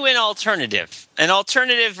give you an alternative. An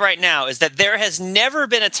alternative right now is that there has never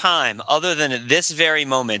been a time other than at this very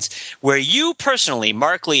moment where you personally,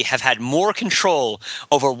 Mark Lee, have had more control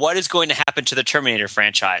over what is going to happen to the Terminator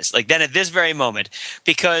franchise than at this very moment.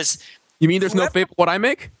 Because you mean there's no fate for what I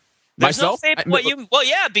make? There's Myself? No fate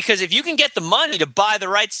yeah, because if you can get the money to buy the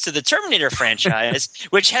rights to the Terminator franchise,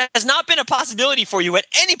 which has not been a possibility for you at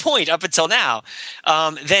any point up until now,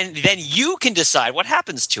 then you can decide what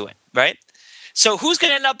happens to it, right? So who's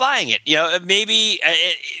going to end up buying it? Maybe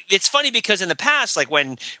it's funny because in the past, like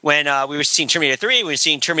when we were seeing Terminator 3, we were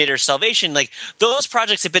seeing Terminator Salvation, those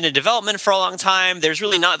projects have been in development for a long time. There's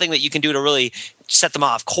really nothing that you can do to really set them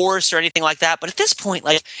off course or anything like that. But at this point,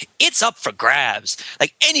 it's up for grabs.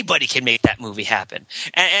 Anybody can make that movie happen.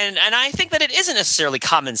 And I think that it isn't necessarily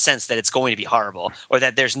common sense that it's going to be horrible or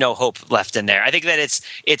that there's no hope left in there. I think that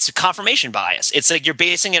it's confirmation bias. It's like you're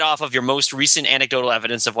basing it off of your most recent anecdotal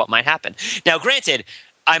evidence of what might happen. Now, granted,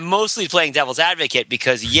 I'm mostly playing devil's advocate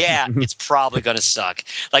because, it's probably going to suck.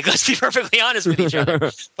 Let's be perfectly honest with each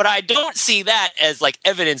other. But I don't see that as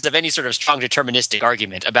evidence of any sort of strong deterministic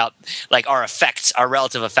argument about our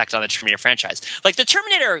relative effect on the Terminator franchise. The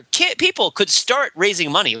Terminator people could start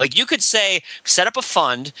raising money. You could say, set up a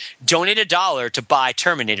fund, donate $1 to buy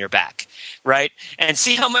Terminator back, right? And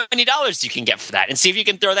see how many dollars you can get for that, and see if you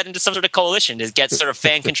can throw that into some sort of coalition to get sort of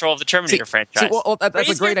fan control of the Terminator franchise. That's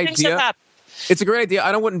a great idea. It's a great idea.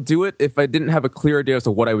 I wouldn't do it if I didn't have a clear idea as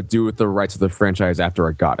to what I would do with the rights of the franchise after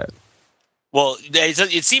I got it. Well,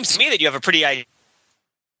 it seems to me that you have a pretty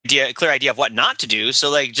clear idea of what not to do.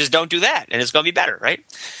 So, just don't do that, and it's going to be better, right?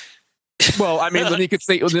 Well, I mean, then I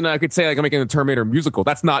could say I'm making a Terminator musical.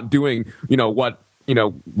 That's not doing what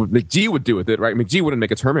McG would do with it, right? McG wouldn't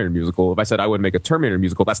make a Terminator musical. If I said I would make a Terminator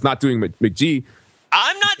musical, that's not doing McG.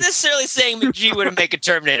 I'm not necessarily saying McG wouldn't make a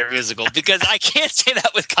Terminator musical because I can't say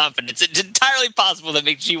that with confidence. It's entirely possible that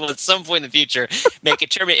McG will at some point in the future make a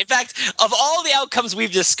Terminator. In fact, of all the outcomes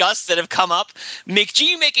we've discussed that have come up,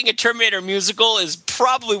 McG making a Terminator musical is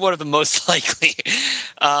probably one of the most likely.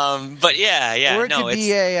 But yeah. Or it could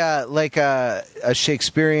be a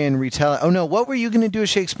Shakespearean retelling. Oh no, what were you going to do a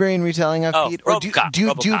Shakespearean retelling of, Pete? Or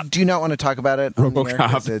RoboCop. Do you not want to talk about it?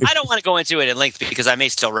 RoboCop. I don't want to go into it in length because I may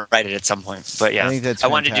still write it at some point. But yeah. I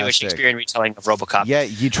wanted to do a Shakespearean retelling of RoboCop. Yeah,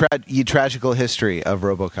 you tragical history of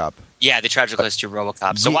RoboCop. Yeah, the tragical history of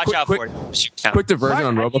RoboCop. So watch out for it. Quick diversion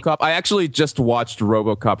on RoboCop. I actually just watched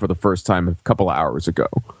RoboCop for the first time a couple of hours ago.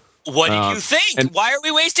 What did you think? Why are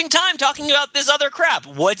we wasting time talking about this other crap?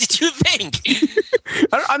 What did you think?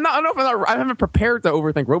 I haven't prepared to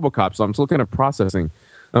overthink RoboCop, so I'm still kind of processing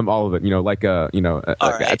all of it.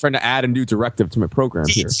 Trying to add a new directive to my program.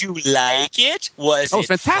 Did you like it? Was it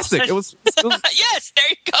fantastic? It was yes, there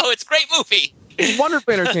you go. It's a great movie.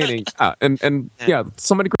 Wonderfully entertaining. And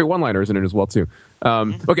so many great one-liners in it as well too.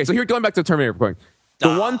 Okay, so here going back to Terminator.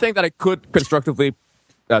 The one thing that I could constructively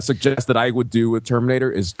suggest that I would do with Terminator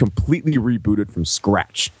is completely reboot it from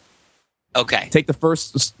scratch. Okay. Take the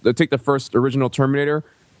first original Terminator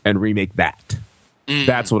and remake that.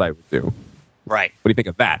 That's what I would do. Right. What do you think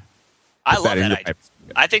of that? I love that idea.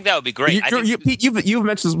 I think that would be great. You've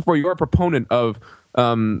mentioned this before. You're a proponent of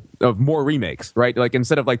more remakes, right?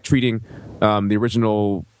 Instead of treating the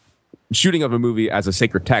original shooting of a movie as a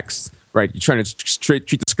sacred text, right? You're trying to treat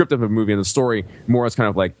the script of a movie and the story more as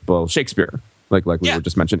kind of Shakespeare. Like we were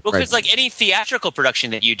just mentioning. Well, because any theatrical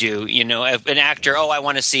production that you do, an actor, I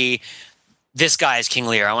want to see this guy's King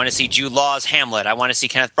Lear. I want to see Jude Law's Hamlet. I want to see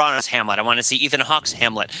Kenneth Branagh's Hamlet. I want to see Ethan Hawke's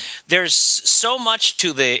Hamlet. There's so much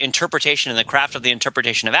to the interpretation and the craft of the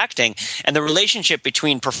interpretation of acting, and the relationship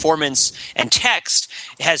between performance and text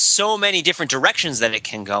has so many different directions that it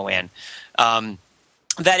can go in.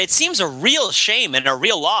 That it seems a real shame and a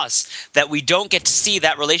real loss that we don't get to see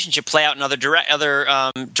that relationship play out in other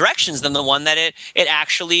directions than the one that it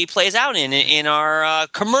actually plays out in our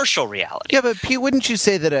commercial reality. Yeah, but Pete, wouldn't you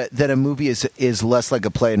say that a movie is less like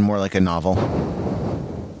a play and more like a novel?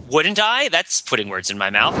 Wouldn't I? That's putting words in my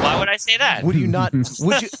mouth. Why would I say that? Would you not?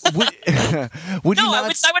 Would you? I would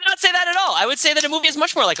not say that at all. I would say that a movie is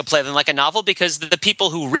much more like a play than like a novel because the people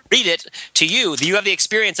who read it to you have the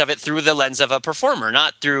experience of it through the lens of a performer,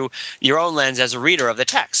 not through your own lens as a reader of the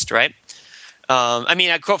text, right? I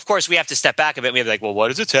mean, of course, we have to step back a bit. We have to be like, well,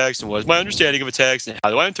 what is a text, and what is my understanding of a text, and how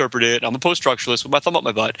do I interpret it? I'm a post-structuralist with my thumb up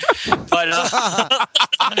my butt. But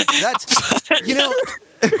that's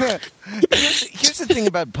here's the thing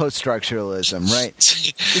about post-structuralism, right?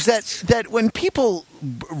 Is that when people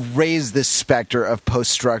raise the specter of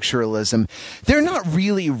post-structuralism, they're not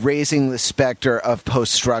really raising the specter of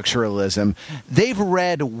post-structuralism. They've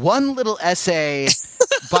read one little essay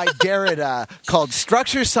by Derrida called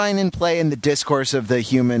 "Structure, Sign, and Play in the Discourse of the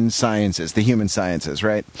Human Sciences,"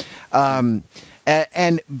 right?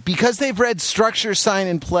 And because they've read Structure, Sign,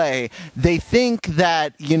 and Play, they think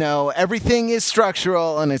that, everything is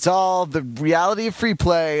structural and it's all the reality of free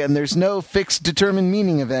play and there's no fixed determined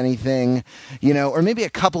meaning of anything, or maybe a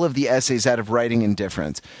couple of the essays out of Writing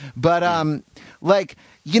Indifference. But, and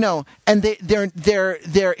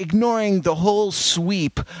they're ignoring the whole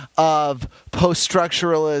sweep of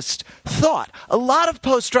post-structuralist thought. A lot of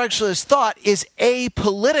post-structuralist thought is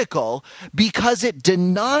apolitical because it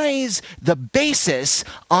denies the basis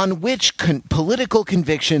on which political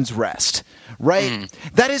convictions rest. Right?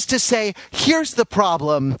 That is to say, here's the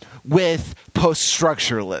problem with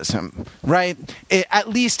post-structuralism, right? At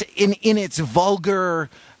least in its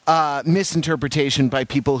vulgar misinterpretation by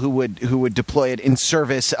people who would deploy it in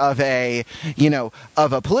service of a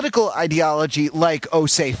political ideology like,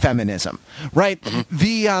 say, feminism, right?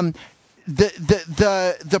 The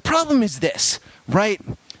problem is this, right?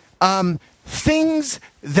 Things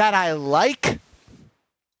that I like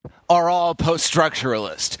are all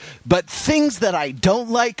post-structuralist, but things that I don't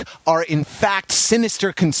like are in fact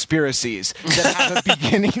sinister conspiracies that have a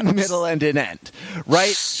beginning, middle, and an end,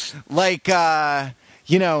 right? Like,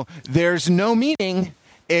 there's no meaning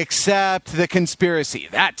except the conspiracy.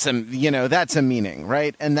 That's a meaning,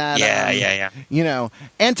 right? And that,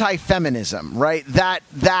 anti-feminism, right?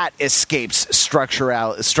 That escapes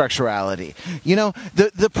structurality.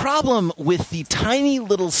 The problem with the tiny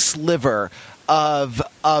little sliver of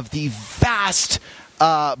the vast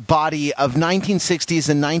body of 1960s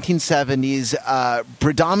and 1970s,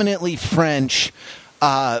 predominantly French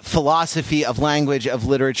philosophy of language, of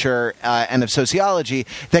literature, and of sociology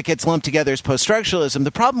that gets lumped together as post-structuralism.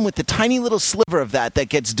 The problem with the tiny little sliver of that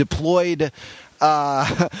gets deployed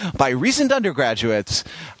by recent undergraduates,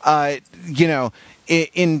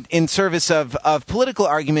 in service of political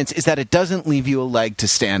arguments, is that it doesn't leave you a leg to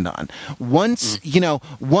stand on. Once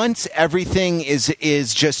everything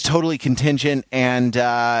is just totally contingent and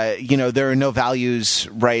there are no values,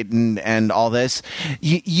 right, and all this,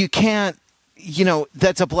 you can't.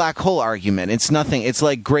 That's a black hole argument. It's nothing. It's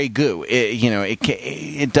like gray goo.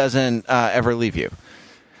 It doesn't ever leave you.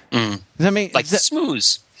 Does that make smooth?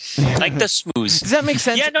 Like the smooth. Does that make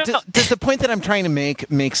sense? Yeah, no. Does the point that I'm trying to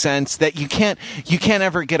make sense? That you can't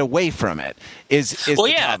ever get away from it. Is well,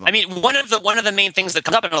 the yeah. problem. I mean, one of the main things that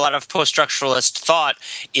comes up in a lot of post-structuralist thought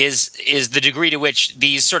is the degree to which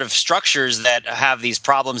these sort of structures that have these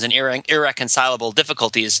problems and irreconcilable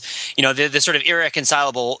difficulties, the sort of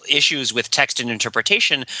irreconcilable issues with text and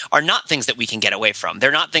interpretation are not things that we can get away from.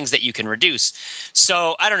 They're not things that you can reduce.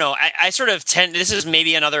 So I don't know. I sort of tend. This is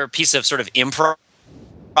maybe another piece of sort of improv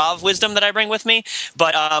wisdom that I bring with me,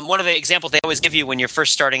 but one of the examples they always give you when you're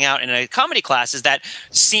first starting out in a comedy class is that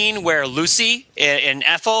scene where Lucy and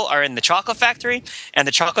Ethel are in the chocolate factory and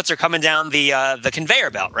the chocolates are coming down the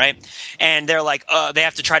conveyor belt, right? And they're like, they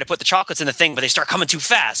have to try to put the chocolates in the thing, but they start coming too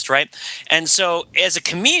fast, right? And so as a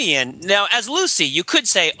comedian, now as Lucy, you could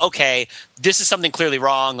say, okay, this is something clearly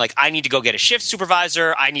wrong. Like, I need to go get a shift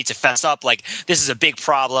supervisor. I need to fess up. Like, this is a big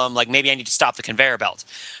problem. Like, maybe I need to stop the conveyor belt.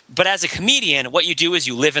 But as a comedian, what you do is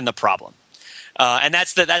you live in the problem. And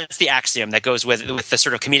that's the axiom that goes with the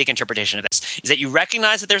sort of comedic interpretation of this, is that you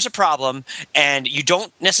recognize that there's a problem and you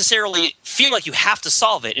don't necessarily feel like you have to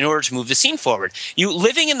solve it in order to move the scene forward. You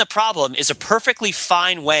living in the problem is a perfectly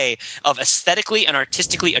fine way of aesthetically and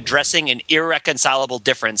artistically addressing an irreconcilable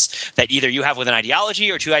difference that either you have with an ideology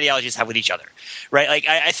or two ideologies have with each other. Right? Like,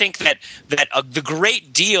 I think that the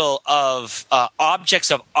great deal of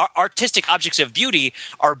artistic objects of beauty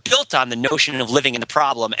are built on the notion of living in the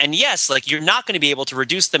problem. And yes, like, you're not going to be able to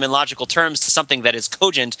reduce them in logical terms to something that is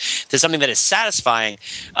cogent, to something that is satisfying.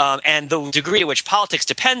 And the degree to which politics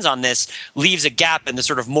depends on this leaves a gap in the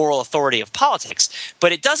sort of moral authority of politics.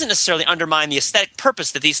 But it doesn't necessarily undermine the aesthetic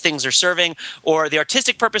purpose that these things are serving, or the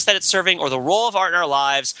artistic purpose that it's serving, or the role of art in our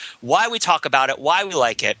lives, why we talk about it, why we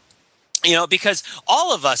like it. Because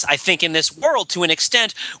all of us, I think, in this world, to an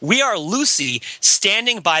extent, we are Lucy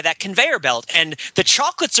standing by that conveyor belt, and the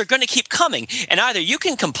chocolates are going to keep coming. And either you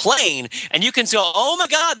can complain and you can say, oh my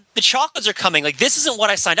God, the chocolates are coming. Like, this isn't what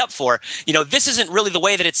I signed up for. This isn't really the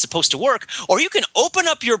way that it's supposed to work. Or you can open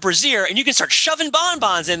up your brassiere and you can start shoving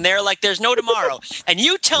bonbons in there like there's no tomorrow. And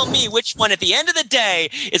you tell me which one at the end of the day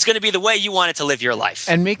is going to be the way you want it to live your life.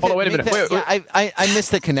 And make Hold on, wait a minute. Wait. I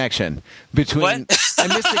missed the connection between. What? I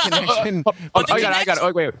missed the connection. I got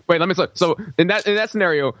it. Wait. Let me look. So in that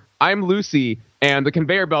scenario, I'm Lucy, and the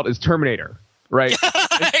conveyor belt is Terminator, right?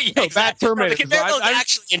 Exactly. Bad Terminator. The conveyor belt is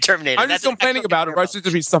actually in Terminator. I'm just complaining about it, or I should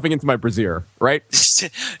just be stuffing into my brassiere, right?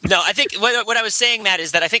 No, I think what I was saying, Matt,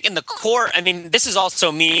 is that I think in the core, this is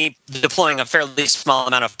also me deploying a fairly small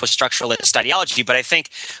amount of post-structuralist ideology, but I think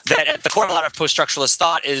that at the core of a lot of post-structuralist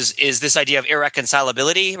thought is this idea of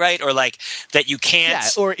irreconcilability, right? Or like that you can't...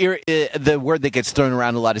 Yeah, or the word that gets thrown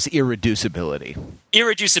around a lot is irreducibility.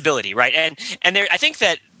 Irreducibility, right? And there, I think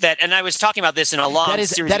that and I was talking about this in a long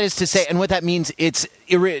series. That is to say, and what that means, it's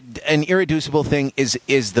an irreducible thing is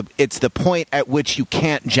the point at which you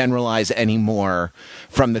can't generalize anymore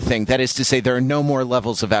from the thing. That is to say, there are no more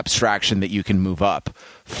levels of abstraction that you can move up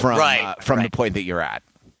from the point that you're at.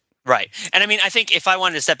 Right. And I think if I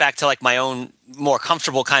wanted to step back to like my own more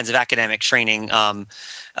comfortable kinds of academic training,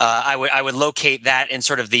 I would locate that in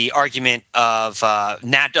sort of the argument of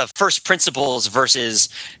first principles versus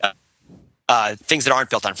things that aren't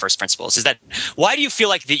built on first principles. Is that why do you feel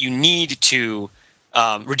like that you need to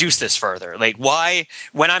reduce this further? Like why,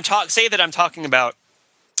 when I'm say that I'm talking about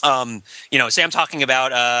say I'm talking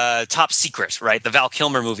about Top Secret, right? The Val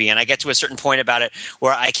Kilmer movie, and I get to a certain point about it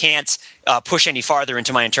where I can't push any farther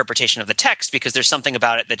into my interpretation of the text because there's something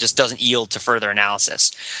about it that just doesn't yield to further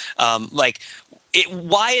analysis.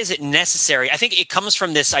 Why is it necessary? I think it comes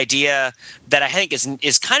from this idea that I think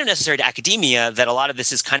is kind of necessary to academia, that a lot of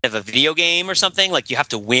this is kind of a video game or something. Like you have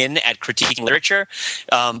to win at critiquing literature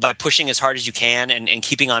by pushing as hard as you can and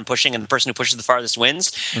keeping on pushing, and the person who pushes the farthest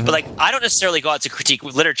wins. Mm-hmm. But like I don't necessarily go out to critique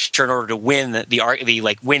literature in order to win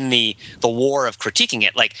the war of critiquing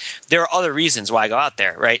it. Like there are other reasons why I go out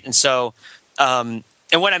there, right? And so and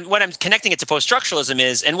what I'm connecting it to post-structuralism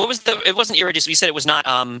is, and it wasn't irreducible. You said it was not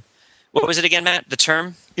what was it again, Matt? The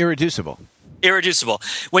term? Irreducible. Irreducible.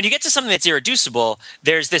 When you get to something that's irreducible,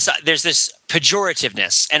 there's this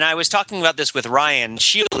pejorativeness. And I was talking about this with Ryan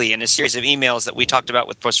Sheely in a series of emails that we talked about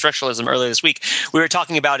with post-structuralism earlier this week. We were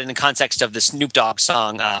talking about it in the context of the Snoop Dogg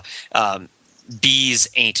song, B's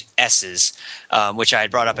Ain't S's, which I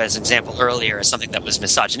had brought up as an example earlier as something that was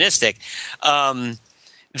misogynistic.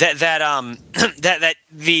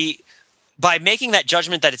 By making that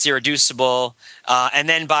judgment that it's irreducible, and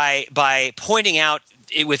then by pointing out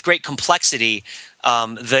with great complexity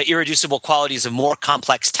the irreducible qualities of more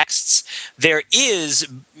complex texts, there is,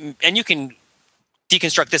 and you can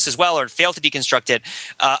deconstruct this as well or fail to deconstruct it,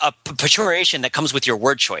 a pejoration that comes with your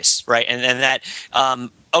word choice, right? And that,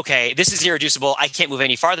 okay, this is irreducible, I can't move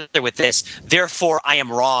any farther with this, therefore I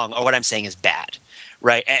am wrong, or what I'm saying is bad.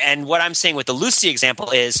 Right. And what I'm saying with the Lucy example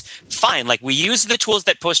is fine. Like we use the tools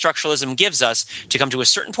that post-structuralism gives us to come to a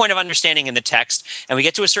certain point of understanding in the text, and we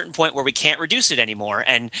get to a certain point where we can't reduce it anymore.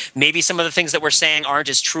 And maybe some of the things that we're saying aren't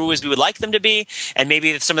as true as we would like them to be. And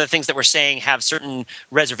maybe some of the things that we're saying have certain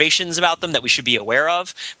reservations about them that we should be aware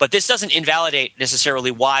of. But this doesn't invalidate necessarily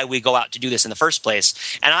why we go out to do this in the first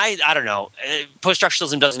place. And I don't know,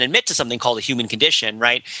 post-structuralism doesn't admit to something called a human condition,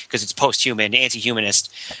 right? Because it's post-human,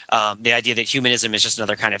 anti-humanist. The idea that humanism is just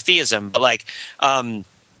another kind of theism. But like,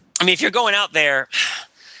 if you're going out there,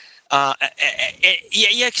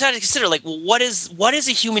 you kind of consider like, what is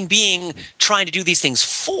a human being trying to do these things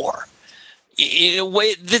for?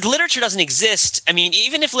 The literature doesn't exist.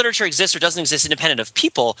 Even if literature exists or doesn't exist independent of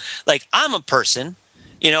people, like I'm a person,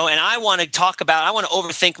 and I want to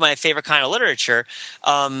overthink my favorite kind of literature.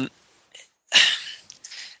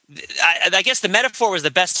 I guess the metaphor was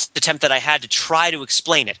the best attempt that I had to try to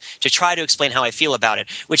explain it, to try to explain how I feel about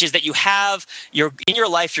it, which is that in your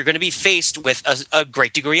life, you're going to be faced with a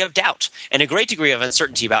great degree of doubt and a great degree of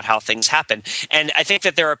uncertainty about how things happen. And I think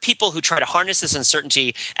that there are people who try to harness this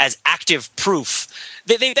uncertainty as active proof.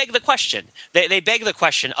 They beg the question. They beg the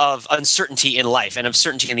question of uncertainty in life and of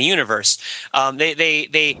certainty in the universe.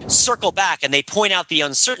 They circle back and they point out the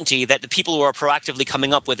uncertainty that the people who are proactively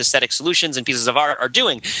coming up with aesthetic solutions and pieces of art are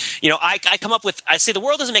doing. I come up with, I say the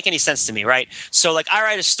world doesn't make any sense to me, right? So like I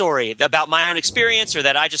write a story about my own experience or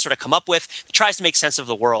that I just sort of come up with that tries to make sense of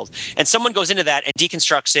the world. And someone goes into that and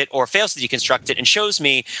deconstructs it or fails to deconstruct it and shows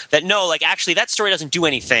me that no, like actually that story doesn't do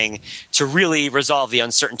anything to really resolve the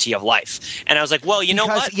uncertainty of life. And I was like, well, you know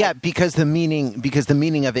what? Yeah, because the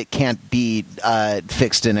meaning of it can't be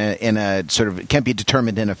fixed in a sort of, can't be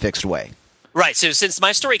determined in a fixed way. Right. So since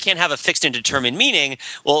my story can't have a fixed and determined meaning,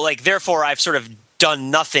 well, like therefore I've sort of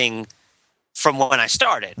done nothing from when I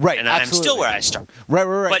started. Right. And absolutely. I'm still where I started.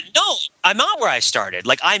 Right. But no, I'm not where I started.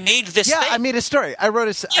 Like I made this thing. I made a story. I wrote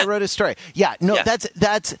a story. Yeah. No, Yeah.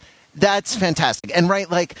 That's fantastic. And right,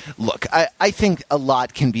 like, look, I think a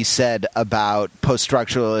lot can be said about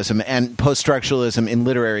post-structuralism and post-structuralism in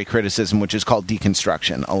literary criticism, which is called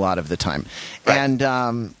deconstruction a lot of the time. Right. And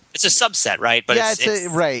it's a subset, right? But yeah,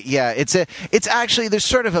 it's actually, there's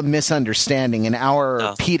sort of a misunderstanding in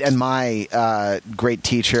our Pete and my great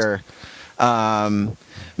teacher.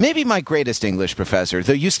 Maybe my greatest English professor,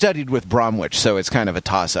 though you studied with Bromwich, so it's kind of a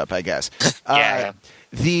toss-up, I guess. Yeah.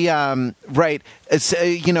 It's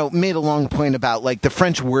made a long point about like the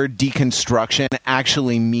French word deconstruction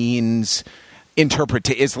actually means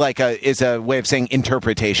is a way of saying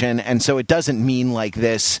interpretation, and so it doesn't mean like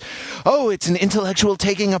this. Oh, it's an intellectual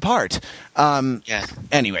taking apart.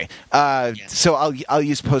 Anyway, so I'll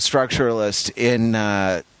use post-structuralist in.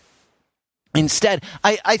 Instead,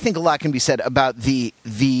 I think a lot can be said about the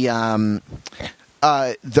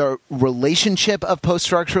relationship of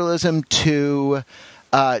post-structuralism to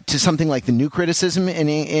something like the new criticism in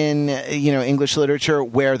English literature,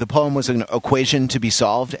 where the poem was an equation to be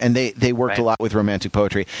solved, and they worked a lot with romantic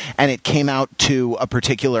poetry, and it came out to a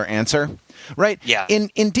particular answer. Right? Yeah. In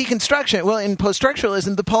deconstruction, in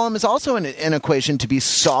post-structuralism, the poem is also an equation to be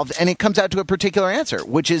solved, and it comes out to a particular answer,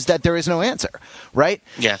 which is that there is no answer. Right?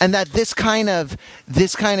 Yeah. And that this kind of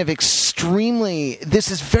extremely, this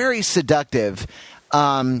is very seductive,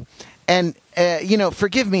 and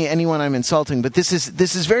forgive me, anyone I'm insulting, but this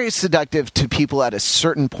is very seductive to people at a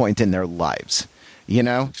certain point in their lives,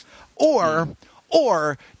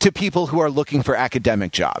 or to people who are looking for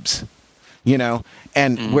academic jobs.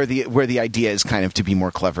 And where the idea is kind of to be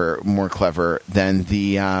more clever than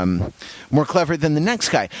the next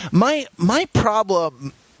guy. My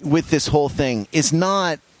problem with this whole thing is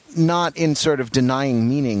not in sort of denying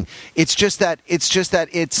meaning. It's just that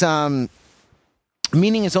it's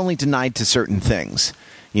meaning is only denied to certain things,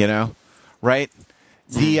 right?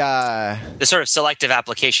 The sort of selective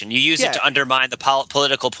application. You use it to undermine the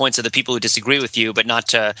political points of the people who disagree with you, but not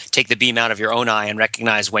to take the beam out of your own eye and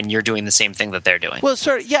recognize when you're doing the same thing that they're doing. Well,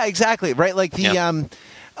 exactly, right? Like nothing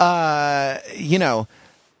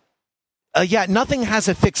has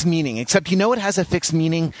a fixed meaning, except it has a fixed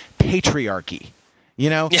meaning? Patriarchy.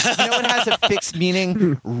 It has a fixed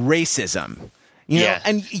meaning? Racism.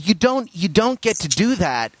 And you don't get to do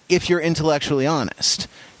that if you're intellectually honest.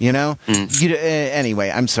 Anyway,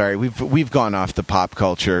 I'm sorry. We've gone off the pop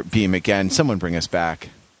culture beam again. Someone bring us back.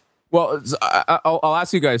 Well, I'll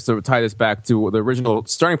ask you guys to tie this back to the original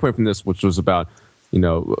starting point from this, which was about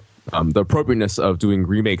the appropriateness of doing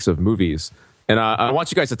remakes of movies, and I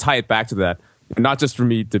want you guys to tie it back to that, and not just for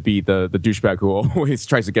me to be the douchebag who always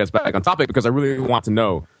tries to get us back on topic, because I really want to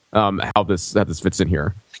know how this fits in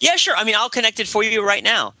here. Yeah, sure. I mean, I'll connect it for you right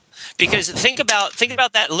now. Because think about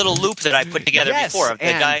that little loop that I put together before of the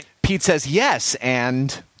guy. Pete says yes,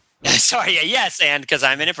 and sorry, yes, and because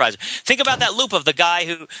I'm an improviser. Think about that loop of the guy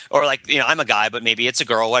who, or I'm a guy, but maybe it's a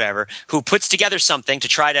girl, whatever, who puts together something to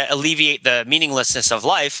try to alleviate the meaninglessness of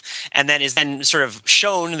life, and then is then sort of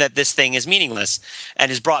shown that this thing is meaningless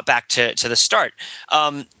and is brought back to the start.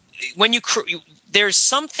 When there's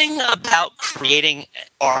something about creating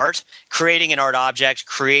art, creating an art object,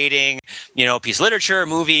 creating, a piece of literature,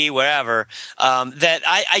 movie, whatever, that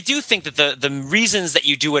I do think that the reasons that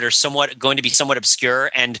you do it are going to be somewhat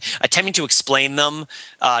obscure, and attempting to explain them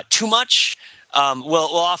too much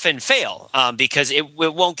will often fail because it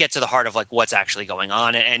won't get to the heart of what's actually going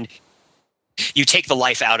on, and you take the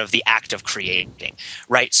life out of the act of creating,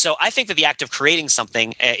 right? So I think that the act of creating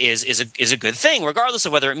something is a good thing, regardless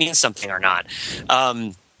of whether it means something or not.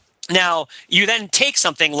 Now, you then take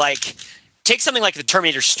something like the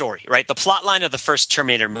Terminator story, right? The plot line of the first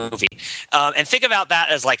Terminator movie, and think about that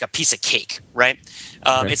as like a piece of cake, right?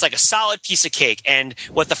 Okay. It's like a solid piece of cake, and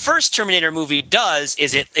what the first Terminator movie does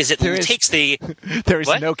is it takes the there is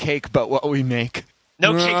no cake but what we make.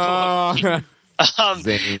 No cake.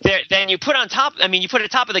 Then you put on top. I mean, you put on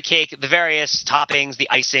top of the cake the various toppings, the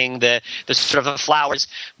icing, the sort of the flowers,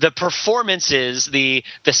 the performances,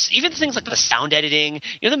 even things like the sound editing,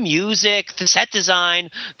 the music, the set design.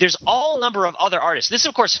 There's all a number of other artists. This,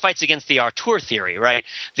 of course, fights against the auteur theory, right?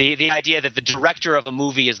 The idea that the director of a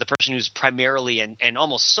movie is the person who's primarily and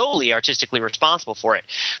almost solely artistically responsible for it.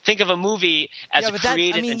 Think of a movie as a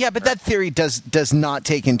creative. But that theory does not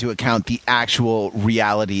take into account the actual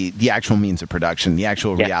reality, the actual means of production, the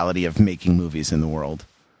actual reality of making movies in the world.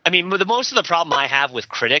 I mean, most of the problem I have with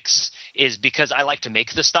critics is because I like to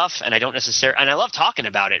make the stuff, and I love talking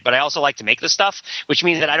about it, but I also like to make the stuff, which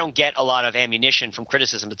means that I don't get a lot of ammunition from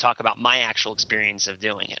criticism to talk about my actual experience of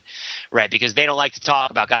doing it, right? Because they don't like to talk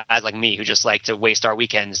about guys like me who just like to waste our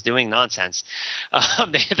weekends doing nonsense.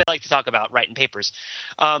 They like to talk about writing papers.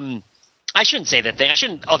 I shouldn't say that I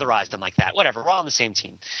shouldn't otherize them like that. Whatever, we're all on the same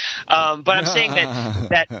team. But I'm saying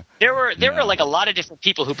that there were like a lot of different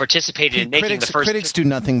people who participated in making the first. Critics do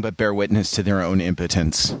nothing but bear witness to their own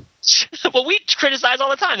impotence. Well, we criticize all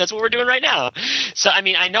the time. That's what we're doing right now. So, I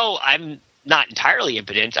mean, I know I'm not entirely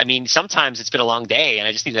impotent. I mean, sometimes it's been a long day and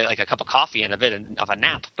I just need like a cup of coffee and a bit of a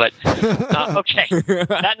nap. But okay,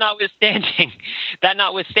 that notwithstanding,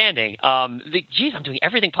 geez, I'm doing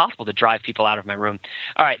everything possible to drive people out of my room.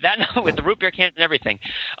 All right, with the root beer can and everything.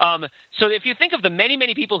 So if you think of the many,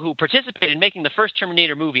 many people who participated in making the first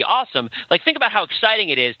Terminator movie awesome, like think about how exciting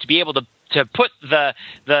it is to be able to put the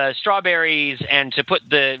strawberries and to put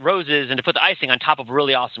the roses and to put the icing on top of a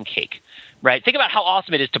really awesome cake. Right? Think about how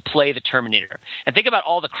awesome it is to play the Terminator. And think about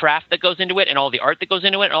all the craft that goes into it and all the art that goes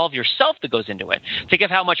into it and all of yourself that goes into it. Think of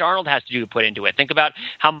how much Arnold has to do to put into it. Think about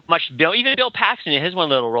how much even Bill Paxton in his one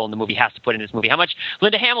little role in the movie has to put in this movie. How much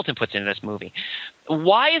Linda Hamilton puts into this movie.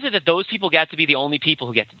 Why is it that those people get to be the only people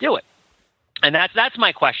who get to do it? And that's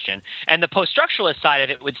my question. And the post-structuralist side of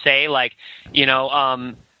it would say, like,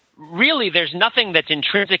 really there's nothing that's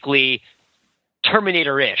intrinsically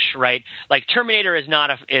Terminator-ish, right? Like Terminator there's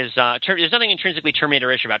nothing intrinsically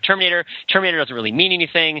Terminator-ish about Terminator. Terminator doesn't really mean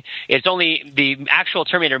anything. It's only the actual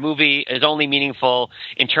Terminator movie is only meaningful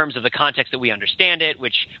in terms of the context that we understand it,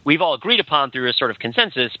 which we've all agreed upon through a sort of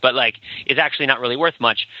consensus, but like is actually not really worth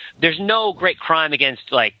much. There's no great crime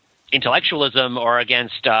against like intellectualism or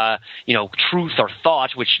against truth or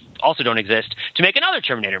thought, which also don't exist, to make another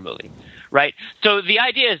Terminator movie, right? So the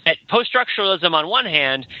idea is that post-structuralism on one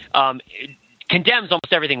hand condemns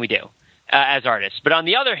almost everything we do as artists. But on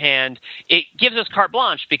the other hand, it gives us carte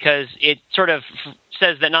blanche because it sort of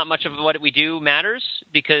says that not much of what we do matters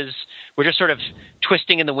because we're just sort of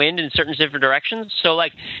twisting in the wind in certain different directions. So,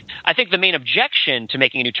 like, I think the main objection to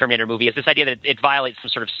making a new Terminator movie is this idea that it violates some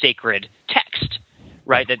sort of sacred text,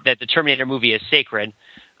 right? That the Terminator movie is sacred.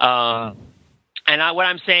 And what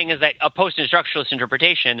I'm saying is that a post-structuralist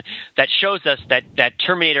interpretation that shows us that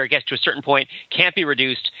Terminator gets to a certain point, can't be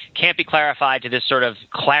reduced, can't be clarified to this sort of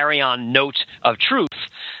clarion note of truth,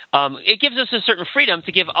 it gives us a certain freedom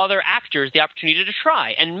to give other actors the opportunity to try.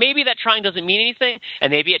 And maybe that trying doesn't mean anything,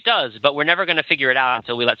 and maybe it does, but we're never going to figure it out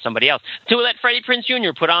until we let somebody else. Until we let Freddie Prinze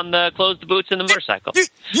Jr. put on the clothes, the boots, and the motorcycle.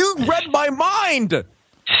 You read my mind!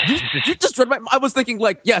 You just read my. I was thinking,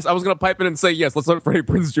 like, yes, I was going to pipe in and say, yes, let's let Freddie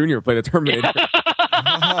Prinze Jr. play the Terminator.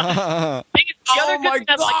 Oh my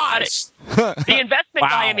gosh! The investment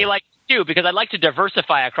guy in me likes to do because I'd like to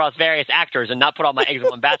diversify across various actors and not put all my eggs in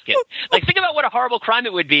one basket. Like, think about what a horrible crime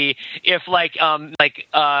it would be if,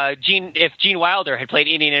 Gene Wilder had played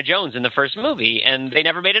Indiana Jones in the first movie and they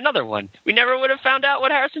never made another one. We never would have found out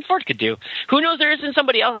what Harrison Ford could do. Who knows? There isn't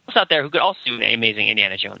somebody else out there who could also do an amazing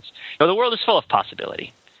Indiana Jones. The world is full of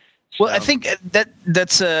possibility. Well, I think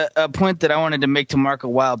that's a point that I wanted to make to Mark a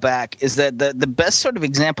while back, is that the best sort of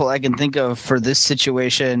example I can think of for this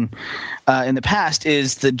situation in the past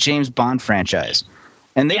is the James Bond franchise.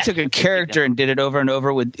 And they took a character and did it over and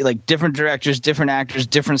over with like different directors, different actors,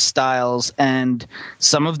 different styles, and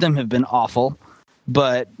some of them have been awful.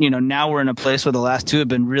 But, now we're in a place where the last two have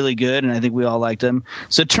been really good, and I think we all liked them.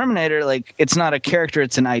 So Terminator, like, it's not a character,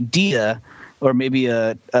 it's an idea, or maybe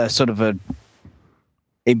a sort of a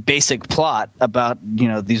basic plot about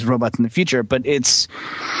these robots in the future, but it's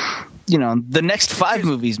the next 5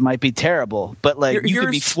 movies might be terrible, but like you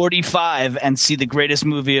could be 45 and see the greatest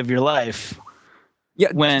movie of your life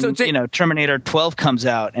when Terminator 12 comes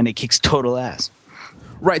out and it kicks total ass.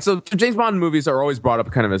 Right. So James Bond movies are always brought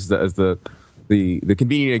up kind of as the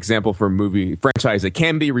convenient example for a movie franchise that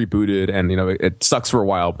can be rebooted and it sucks for a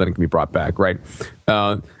while, but then it can be brought back, right?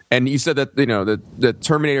 And you said that the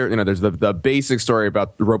Terminator, there's the basic story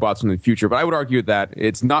about the robots in the future, but I would argue that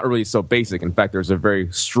it's not really so basic. In fact, there's a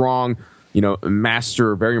very strong,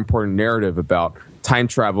 master, very important narrative about time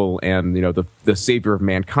travel and the savior of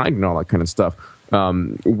mankind and all that kind of stuff,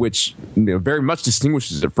 which very much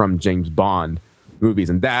distinguishes it from James Bond movies,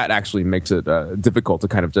 and that actually makes it difficult to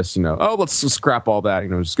kind of just let's scrap all that,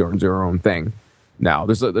 just go and do our own thing. Now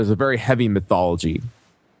there's a very heavy mythology.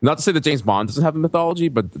 Not to say that James Bond doesn't have a mythology,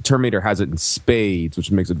 but the Terminator has it in spades, which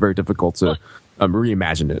makes it very difficult to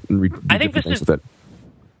reimagine it and do different things with it.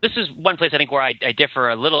 This is one place I think where I differ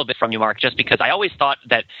a little bit from you, Mark, just because I always thought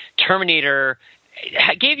that Terminator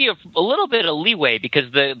gave you a little bit of leeway,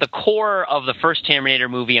 because the core of the first Terminator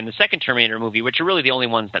movie and the second Terminator movie, which are really the only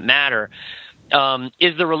ones that matter,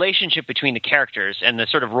 is the relationship between the characters and the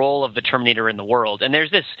sort of role of the Terminator in the world. And there's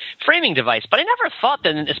this framing device, but I never thought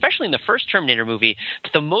that, especially in the first Terminator movie,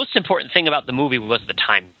 that the most important thing about the movie was the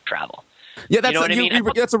time travel. Yeah,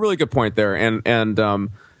 that's a really good point there, and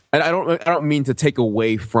I don't mean to take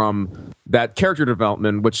away from that character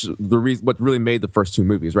development, which what really made the first two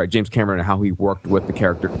movies, right? James Cameron and how he worked with the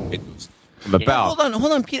character. About.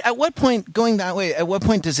 Hold on, Pete. At what point, going that way, at what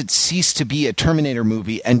point does it cease to be a Terminator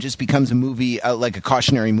movie and just becomes a movie like a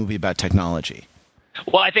cautionary movie about technology?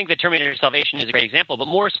 Well, I think that Terminator Salvation is a great example, but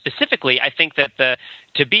more specifically, I think that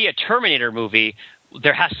to be a Terminator movie,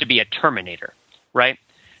 there has to be a Terminator, right?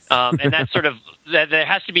 And that's sort of there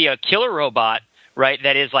has to be a killer robot, right?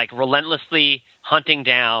 That is like relentlessly hunting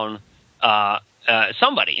down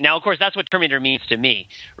somebody. Now, of course, that's what Terminator means to me,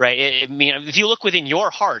 right? If you look within your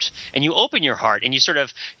heart and you open your heart and you sort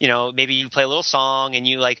of, maybe you play a little song and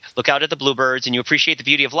you like look out at the bluebirds and you appreciate the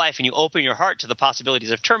beauty of life and you open your heart to the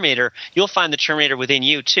possibilities of Terminator, you'll find the Terminator within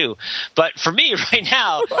you too. But for me right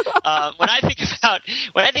now, when I think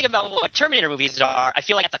about what Terminator movies are, I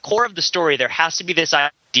feel like at the core of the story there has to be this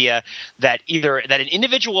idea that either that an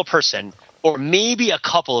individual person or maybe a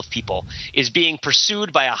couple of people is being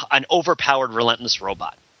pursued by an overpowered, relentless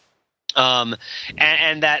robot. And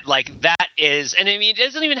that is, and I mean, it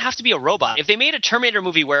doesn't even have to be a robot. If they made a Terminator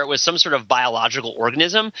movie where it was some sort of biological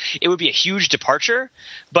organism, it would be a huge departure,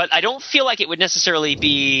 but I don't feel like it would necessarily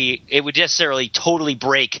totally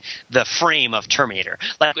break the frame of Terminator.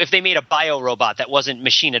 Like if they made a bio robot that wasn't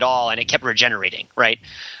machine at all and it kept regenerating, right?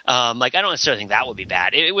 I don't necessarily think that would be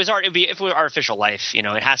bad. If it was artificial life,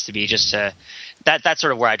 it has to be just that's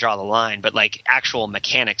sort of where I draw the line. But like actual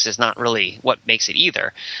mechanics is not really what makes it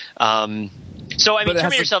either. So I mean,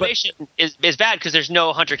 Terminator Salvation is bad because there's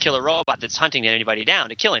no hunter-killer robot that's hunting anybody down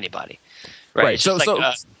to kill anybody, right?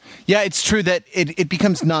 Yeah, it's true that it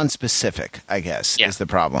becomes non-specific, I guess, is the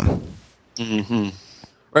problem. Mm-hmm.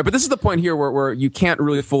 Right, but this is the point here where you can't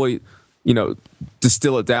really fully,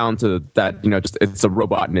 distill it down to that, just it's a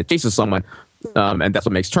robot and it chases someone, and that's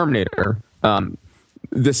what makes Terminator.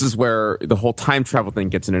 This is where the whole time travel thing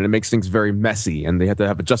gets in, and it makes things very messy, and they have to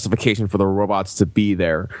have a justification for the robots to be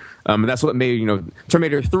there. And that's what made,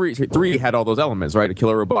 Terminator 3 had all those elements, right? A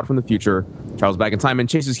killer robot from the future travels back in time and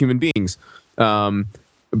chases human beings.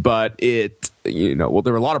 But it, there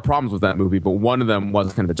were a lot of problems with that movie, but one of them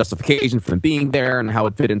was kind of the justification for them being there and how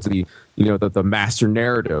it fit into the, the master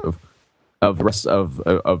narrative of the rest of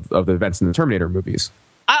the events in the Terminator movies.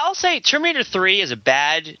 I'll say Terminator 3 is a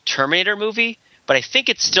bad Terminator movie, but I think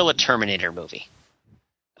it's still a Terminator movie.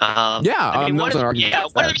 One of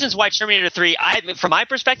the reasons why Terminator 3, from my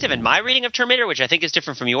perspective and my reading of Terminator, which I think is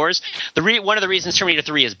different from yours, one of the reasons Terminator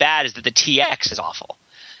 3 is bad is that the TX is awful.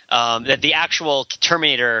 That the actual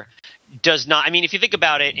Terminator does not – I mean, if you think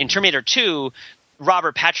about it, in Terminator 2 –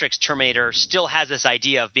 Robert Patrick's Terminator still has this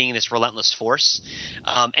idea of being this relentless force.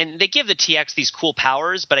 And they give the TX these cool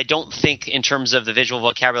powers, but I don't think in terms of the visual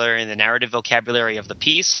vocabulary and the narrative vocabulary of the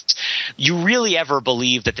piece, you really ever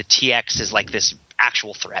believe that the TX is like this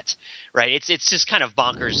actual threat, right? It's just kind of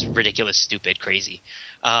bonkers, ridiculous, stupid, crazy.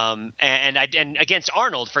 And against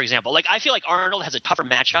Arnold, for example, I feel like Arnold has a tougher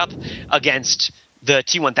matchup against the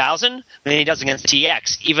T-1000 than he does against the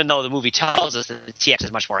TX, even though the movie tells us that the TX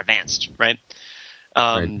is much more advanced, right?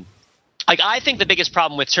 I think the biggest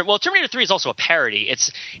problem with Terminator 3 is also a parody.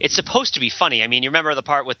 It's supposed to be funny. I mean, you remember the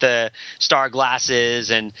part with the star glasses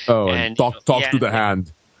and talk to the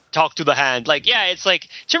hand. Talk to the hand. It's like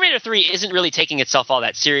Terminator 3 isn't really taking itself all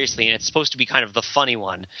that seriously, and it's supposed to be kind of the funny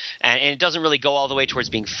one. And it doesn't really go all the way towards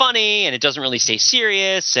being funny, and it doesn't really stay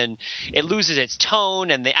serious, and it loses its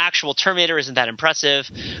tone, and the actual Terminator isn't that impressive.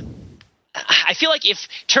 I feel like if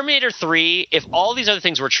Terminator 3, if all these other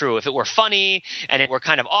things were true, if it were funny and it were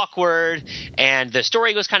kind of awkward and the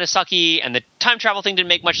story was kind of sucky and the time travel thing didn't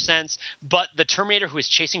make much sense, but the Terminator who is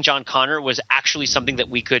chasing John Connor was actually something that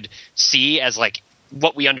we could see as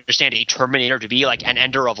what we understand a Terminator to be, like an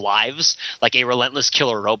ender of lives, like a relentless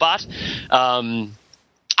killer robot,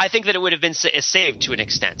 I think that it would have been saved to an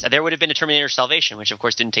extent. There would have been a Terminator Salvation, which of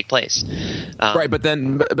course didn't take place. Right, but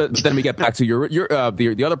then we get back to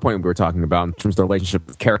the other point we were talking about in terms of the relationship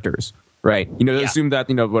with characters. Right, assume that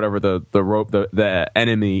whatever the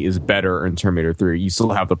enemy is better in Terminator 3, you still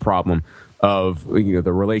have the problem of the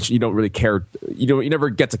relation. You don't really care. You never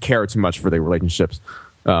get to care too much for the relationships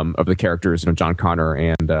of the characters, John Connor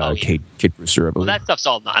and Kate Brewster. I believe. Well, that's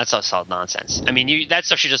all nonsense. I mean, that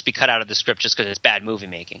stuff should just be cut out of the script just because it's bad movie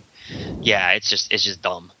making. Yeah, it's just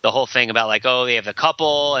dumb. The whole thing about they have a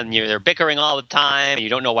couple and they're bickering all the time, and you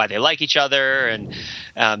don't know why they like each other, and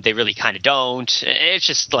they really kind of don't. It's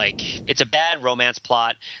just it's a bad romance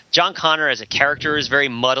plot. John Connor as a character is very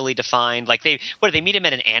muddily defined. They meet him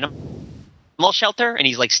at an animal shelter, and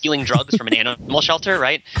he's stealing drugs from an animal shelter,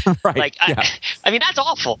 right? Right. I mean, that's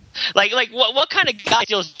awful. What kind of guy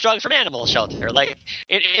steals drugs from an animal shelter? He's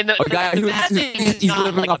living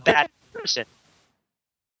off a bad person.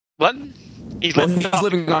 What? He's living off the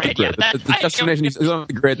grid. The destination is on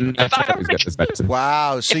the grid, and that's how he's got this medicine.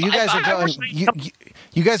 Wow! So you guys are going.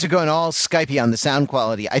 You guys are going all Skypey on the sound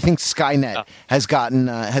quality. I think Skynet has gotten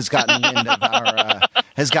wind of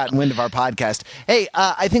our podcast. Hey,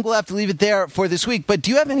 I think we'll have to leave it there for this week. But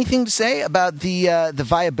do you have anything to say about the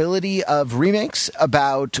viability of remakes?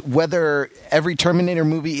 About whether every Terminator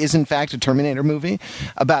movie is in fact a Terminator movie?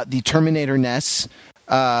 About the Terminator-ness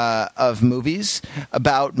of movies,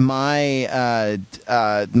 about my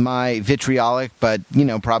vitriolic but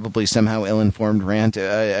probably somehow ill-informed rant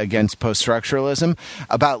against post-structuralism,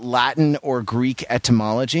 about Latin or Greek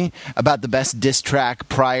etymology, about the best diss track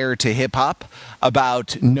prior to hip-hop,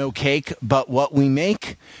 about no cake but what we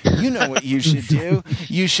make. You know what you should do.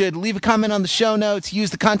 You should leave a comment on the show notes, use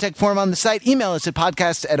the contact form on the site, email us at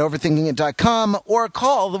podcast@overthinkingit.com, or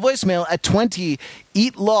call the voicemail at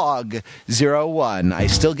 20-EAT-LOG-01. I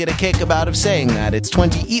still get a kick of saying that. It's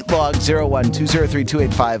 20-EAT-LOG-01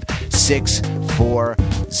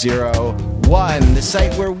 203-285-6401, the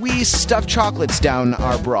site where we stuff chocolates down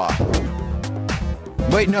our bra.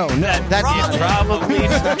 Wait, no, that's probably.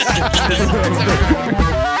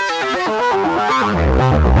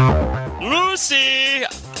 Lucy!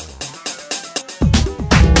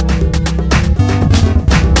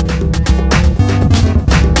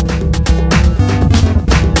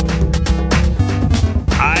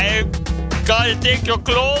 Gotta take your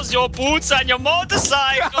clothes, your boots, and your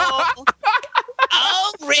motorcycle.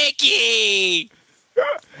 Oh, Ricky!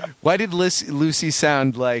 Why did Lucy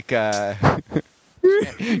sound like Janet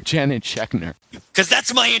Schechner? Because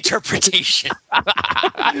that's my interpretation.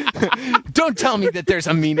 Don't tell me that there's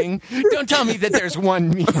a meaning. Don't tell me that there's one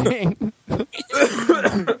meaning.